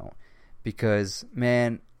really don't. Because,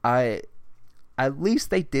 man, at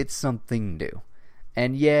least they did something new.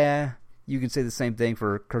 And yeah, you can say the same thing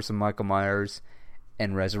for Curse of Michael Myers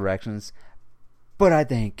and Resurrections. But I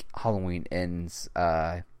think Halloween Ends,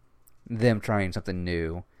 them trying something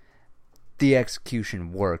new, the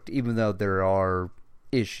execution worked, even though there are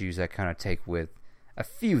issues that kind of take with a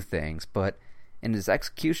few things. But in this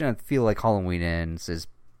execution, I feel like Halloween Ends is,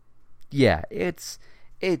 yeah, it's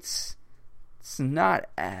not,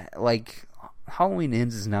 like, Halloween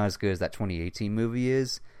Ends is not as good as that 2018 movie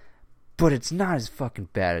is, but it's not as fucking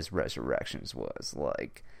bad as Resurrections was.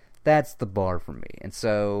 Like, that's the bar for me. And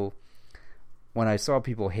so, when I saw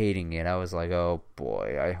people hating it, I was like, oh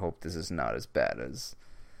boy, I hope this is not as bad as,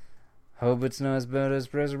 hope it's not as bad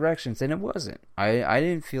as Resurrections. And it wasn't. I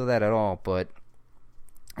didn't feel that at all, but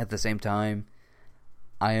at the same time,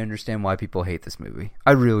 I understand why people hate this movie.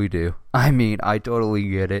 I really do. I mean, I totally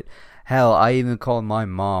get it. Hell, I even called my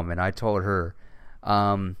mom and I told her,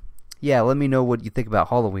 yeah, let me know what you think about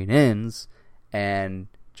Halloween Ends, and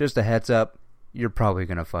just a heads up, you're probably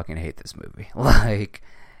gonna fucking hate this movie. Like,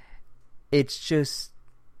 it's just,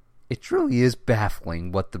 it truly is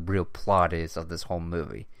baffling what the real plot is of this whole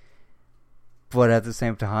movie. But at the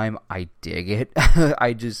same time, I dig it.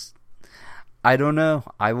 I don't know.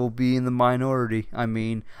 I will be in the minority. I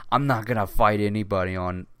mean, I'm not gonna fight anybody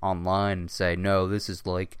online and say, no, this is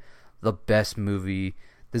like the best movie.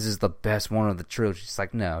 This is the best one of the trilogy. It's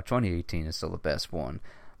like, no, 2018 is still the best one.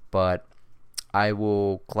 But I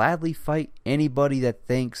will gladly fight anybody that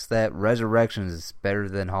thinks that Resurrections is better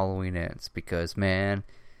than Halloween Ends, because, man,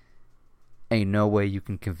 ain't no way you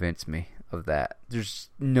can convince me of that. There's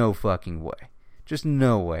no fucking way. Just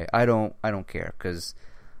no way. I don't care, because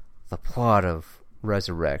the plot of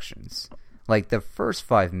Resurrections, like, the first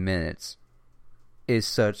 5 minutes is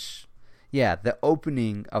such, yeah, the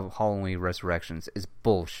opening of Halloween Resurrections is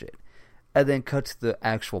bullshit, and then cut to the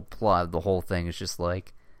actual plot of the whole thing is just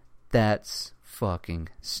like, that's fucking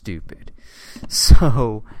stupid.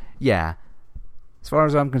 So, yeah, as far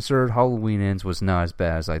as I'm concerned, Halloween Ends was not as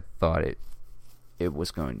bad as I thought it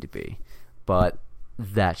was going to be, but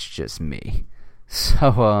that's just me.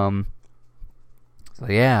 So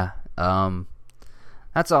yeah,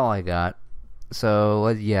 that's all I got. So,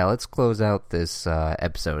 yeah, let's close out this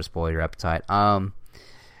episode of Spoil Your Appetite.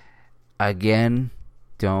 Again,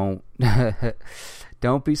 don't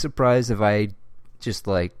be surprised if I just,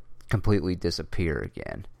 like, completely disappear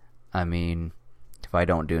again. I mean, if I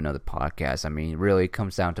don't do another podcast, I mean, really it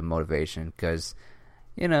comes down to motivation, because,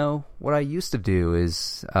 you know, what I used to do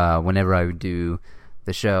is, whenever I would do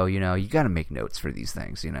the show, you know, you gotta make notes for these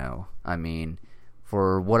things, you know. I mean,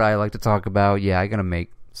 for what I like to talk about, yeah, I gotta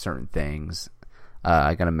make certain things.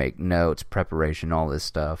 I gotta make notes, preparation, all this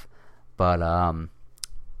stuff. But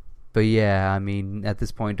yeah, I mean, at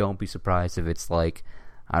this point, don't be surprised if it's like,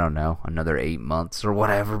 I don't know, another 8 months or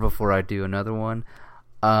whatever before I do another one.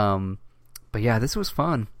 But yeah, this was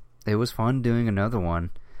fun. It was fun doing another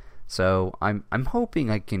one. So I'm hoping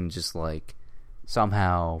I can just, like,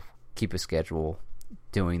 somehow keep a schedule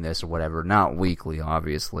doing this or whatever. Not weekly,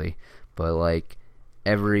 obviously, but like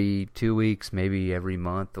every 2 weeks, maybe every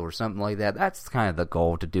month or something like that. That's kind of the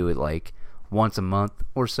goal, to do it like once a month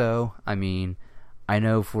or so. I mean, I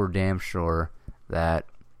know for damn sure that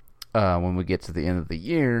when we get to the end of the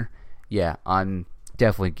year, yeah, I'm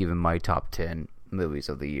definitely giving my top 10 movies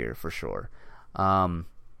of the year for sure.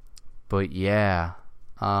 But yeah,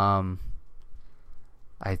 I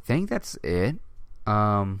think that's it.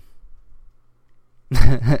 I'm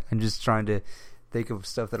just trying to think of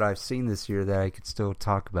stuff that I've seen this year that I could still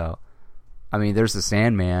talk about. I mean, there's The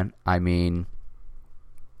Sandman. I mean,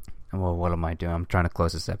 well, what am I doing? I'm trying to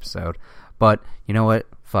close this episode. But, you know what?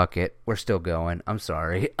 Fuck it. We're still going. I'm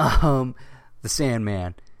sorry. The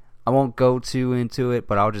Sandman. I won't go too into it,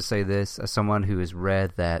 but I'll just say this as someone who has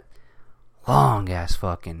read that long ass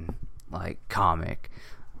fucking like comic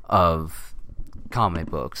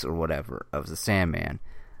books or whatever of the Sandman.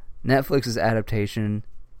 Netflix's adaptation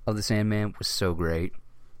of the Sandman was so great.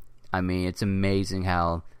 I mean, it's amazing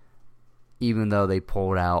how even though they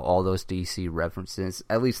pulled out all those DC references,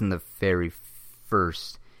 at least in the very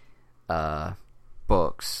first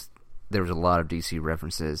books, there was a lot of DC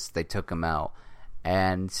references. They took them out.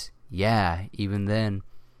 And yeah, even then,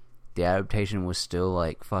 the adaptation was still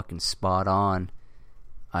like fucking spot on.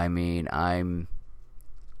 I mean, I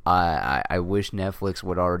wish Netflix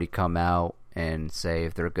would already come out and say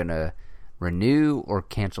if they're gonna renew or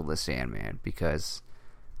cancel the Sandman, because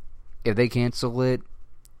if they cancel it,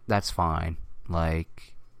 that's fine.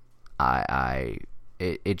 Like,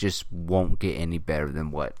 it just won't get any better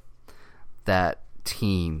than what that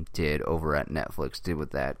team did over at Netflix did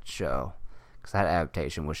with that show. Because that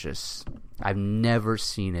adaptation was just, I've never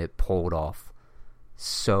seen it pulled off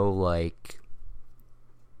so, like,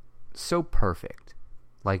 so perfect.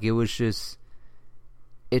 Like, it was just,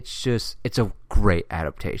 it's a great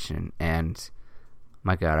adaptation, and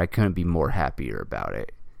my God, I couldn't be more happier about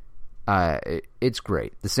it. It's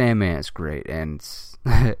great. The Sandman is great, and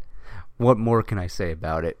what more can I say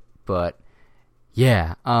about it? But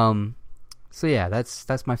yeah, so yeah,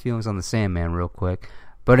 that's my feelings on the Sandman real quick.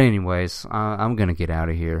 But anyways, I'm gonna get out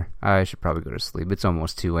of here. I should probably go to sleep. It's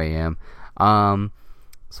almost 2 a.m.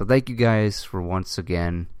 So thank you guys for once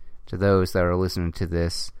again, to those that are listening to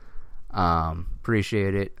this.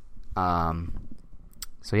 Appreciate it.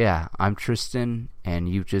 So yeah, I'm Tristan, and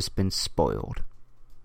you've just been spoiled.